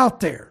that out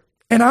there.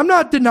 And I'm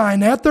not denying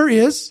that there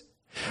is.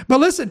 But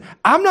listen,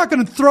 I'm not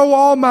going to throw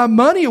all my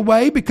money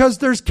away because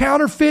there's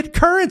counterfeit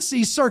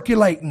currency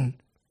circulating.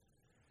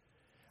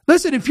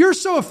 Listen, if you're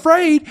so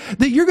afraid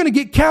that you're going to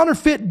get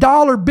counterfeit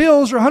dollar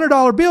bills or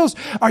 $100 bills,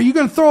 are you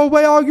going to throw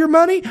away all your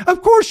money?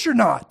 Of course you're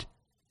not.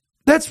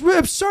 That's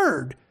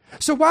absurd.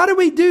 So why do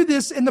we do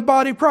this in the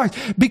body of Christ?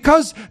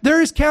 Because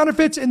there is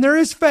counterfeits and there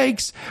is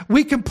fakes.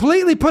 We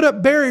completely put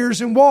up barriers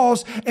and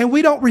walls, and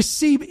we don't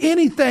receive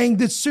anything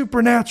that's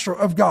supernatural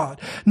of God.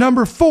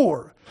 Number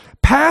 4,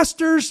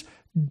 pastors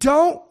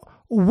don't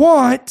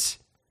want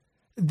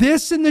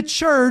this in the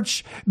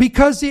church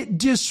because it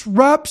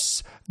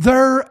disrupts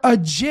their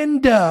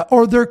agenda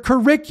or their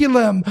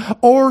curriculum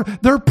or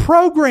their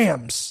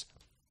programs.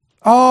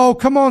 Oh,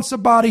 come on,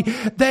 somebody.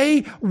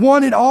 They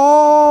want it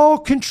all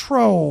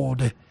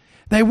controlled.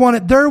 They want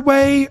it their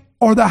way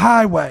or the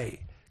highway.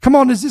 Come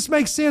on, does this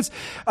make sense?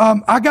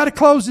 I got to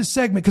close this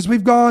segment because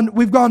we've gone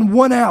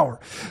 1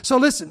 hour. So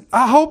listen,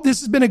 I hope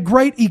this has been a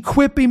great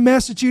equipping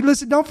message to you.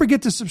 Listen, don't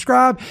forget to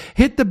subscribe,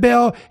 hit the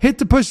bell, hit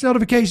the push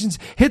notifications,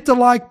 hit the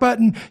like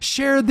button,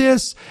 share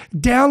this,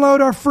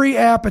 download our free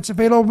app. It's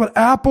available on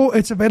Apple.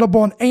 It's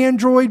available on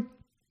Android.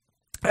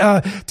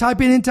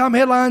 Type in End Time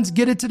Headlines,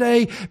 get it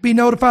today, be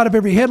notified of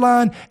every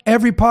headline,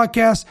 every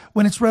podcast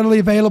when it's readily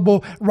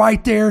available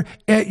right there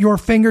at your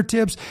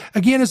fingertips.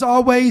 Again, as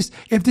always,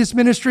 if this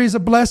ministry is a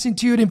blessing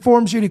to you, it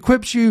informs you, it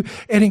equips you,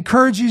 it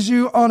encourages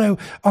you on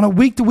a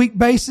week-to-week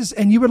basis,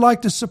 and you would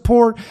like to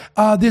support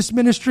this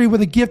ministry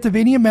with a gift of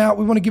any amount,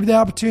 we want to give you the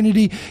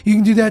opportunity. You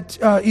can do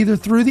that either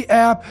through the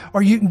app,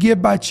 or you can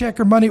give by check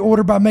or money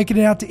order by making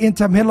it out to End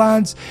Time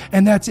Headlines,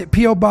 and that's at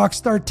P.O. Box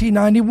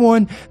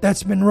 1391.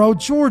 That's Monroe,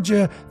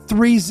 Georgia,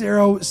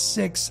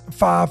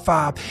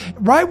 30655.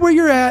 Right where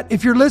you're at,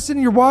 if you're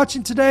listening, you're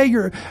watching today,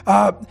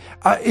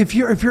 if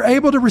you're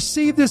able to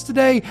receive this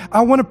today,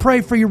 I want to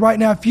pray for you right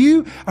now. If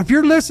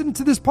you're listening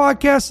to this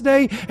podcast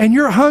today and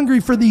you're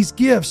hungry for these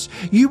gifts,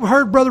 you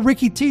heard Brother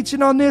Ricky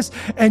teaching on this,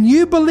 and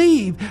you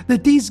believe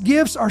that these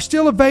gifts are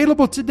still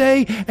available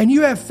today, and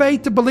you have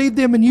faith to believe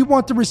them and you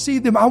want to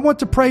receive them, I want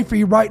to pray for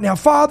you right now.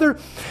 Father,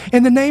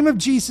 in the name of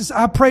Jesus,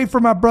 I pray for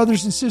my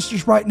brothers and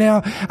sisters right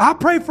now. I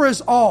pray for us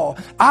all.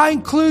 I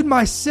include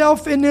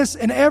myself in this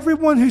and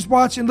everyone who's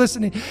watching,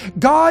 listening.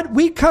 God,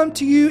 we come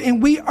to you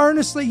and we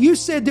earnestly, you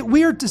said that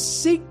we are to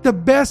seek the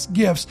best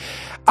gifts.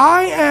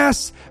 I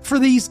ask for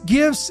these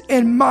gifts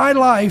in my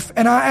life,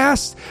 and I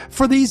ask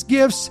for these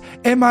gifts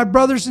in my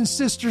brothers and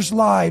sisters'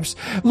 lives.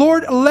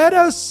 Lord, let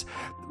us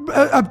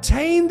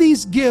obtain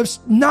these gifts,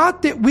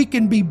 not that we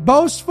can be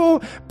boastful,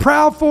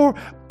 proudful,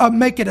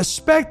 make it a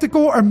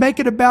spectacle or make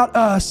it about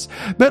us.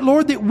 But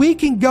Lord, that we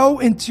can go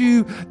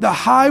into the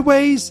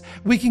highways,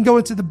 we can go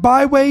into the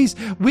byways,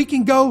 we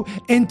can go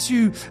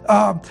into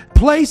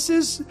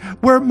places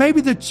where maybe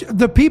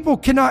the people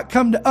cannot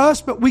come to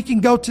us, but we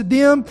can go to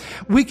them.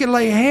 We can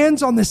lay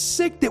hands on the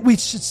sick that we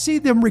should see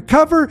them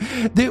recover,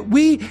 that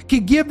we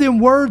can give them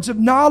words of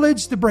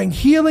knowledge to bring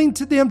healing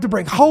to them, to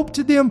bring hope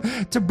to them,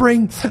 to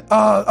bring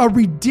a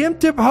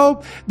redemptive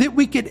hope, that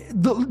we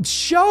could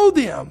show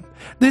them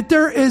that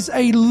there is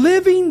a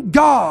living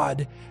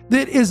God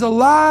that is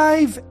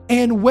alive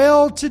and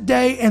well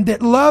today, and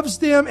that loves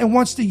them and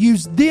wants to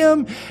use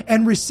them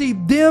and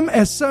receive them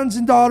as sons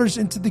and daughters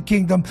into the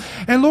kingdom.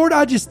 And Lord,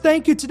 I just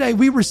thank you today.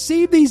 We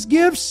receive these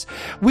gifts.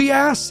 We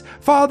ask,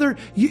 Father,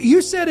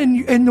 you said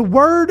in the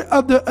word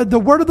of the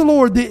word of the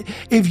Lord that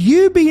if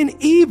you being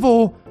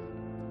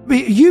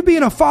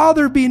a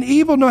father, being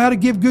evil, know how to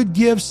give good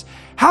gifts,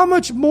 how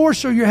much more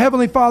shall your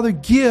heavenly Father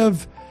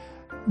give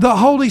the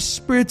Holy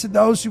Spirit to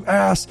those who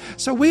ask?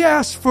 So we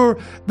ask for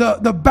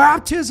the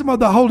baptism of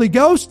the Holy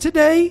Ghost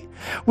today.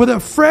 with a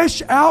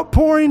fresh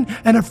outpouring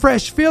and a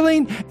fresh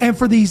filling, and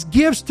for these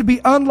gifts to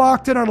be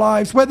unlocked in our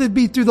lives, whether it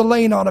be through the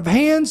laying on of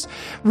hands,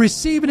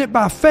 receiving it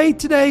by faith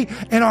today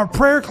in our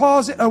prayer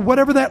closet, or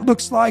whatever that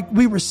looks like.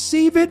 We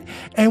receive it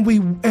and we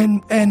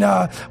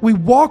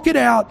walk it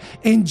out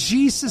in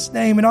Jesus'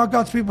 name. And all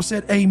God's people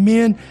said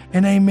amen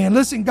and amen.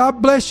 Listen,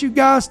 God bless you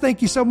guys.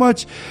 Thank you so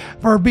much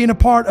for being a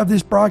part of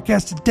this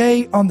broadcast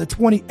today on the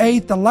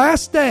 28th, the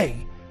last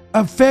day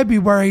of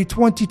February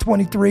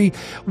 2023.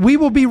 We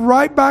will be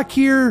right back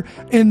here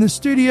in the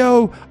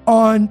studio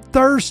on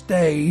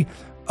Thursday,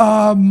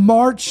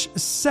 March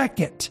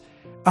 2nd.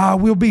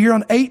 We'll be here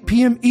on 8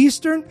 p.m.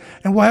 Eastern,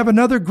 and we'll have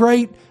another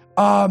great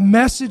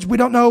message. I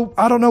don't know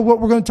what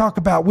we're going to talk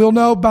about. We'll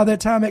know by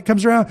that time it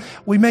comes around.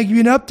 We may give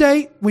you an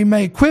update. We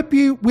may equip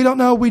you. We don't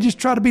know. We just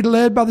try to be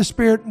led by the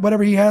Spirit,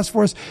 whatever He has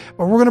for us.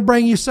 But we're going to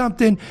bring you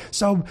something.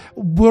 So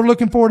we're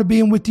looking forward to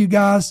being with you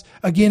guys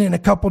again in a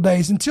couple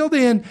days. Until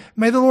then,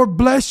 may the Lord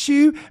bless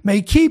you, may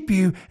He keep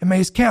you, and may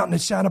His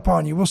countenance shine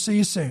upon you. We'll see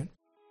you soon.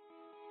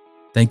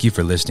 Thank you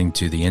for listening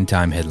to the End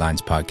Time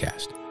Headlines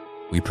podcast.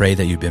 We pray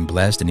that you've been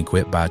blessed and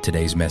equipped by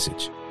today's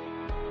message.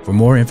 For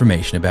more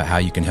information about how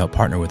you can help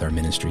partner with our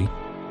ministry,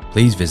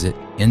 please visit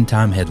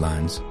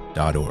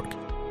endtimeheadlines.org.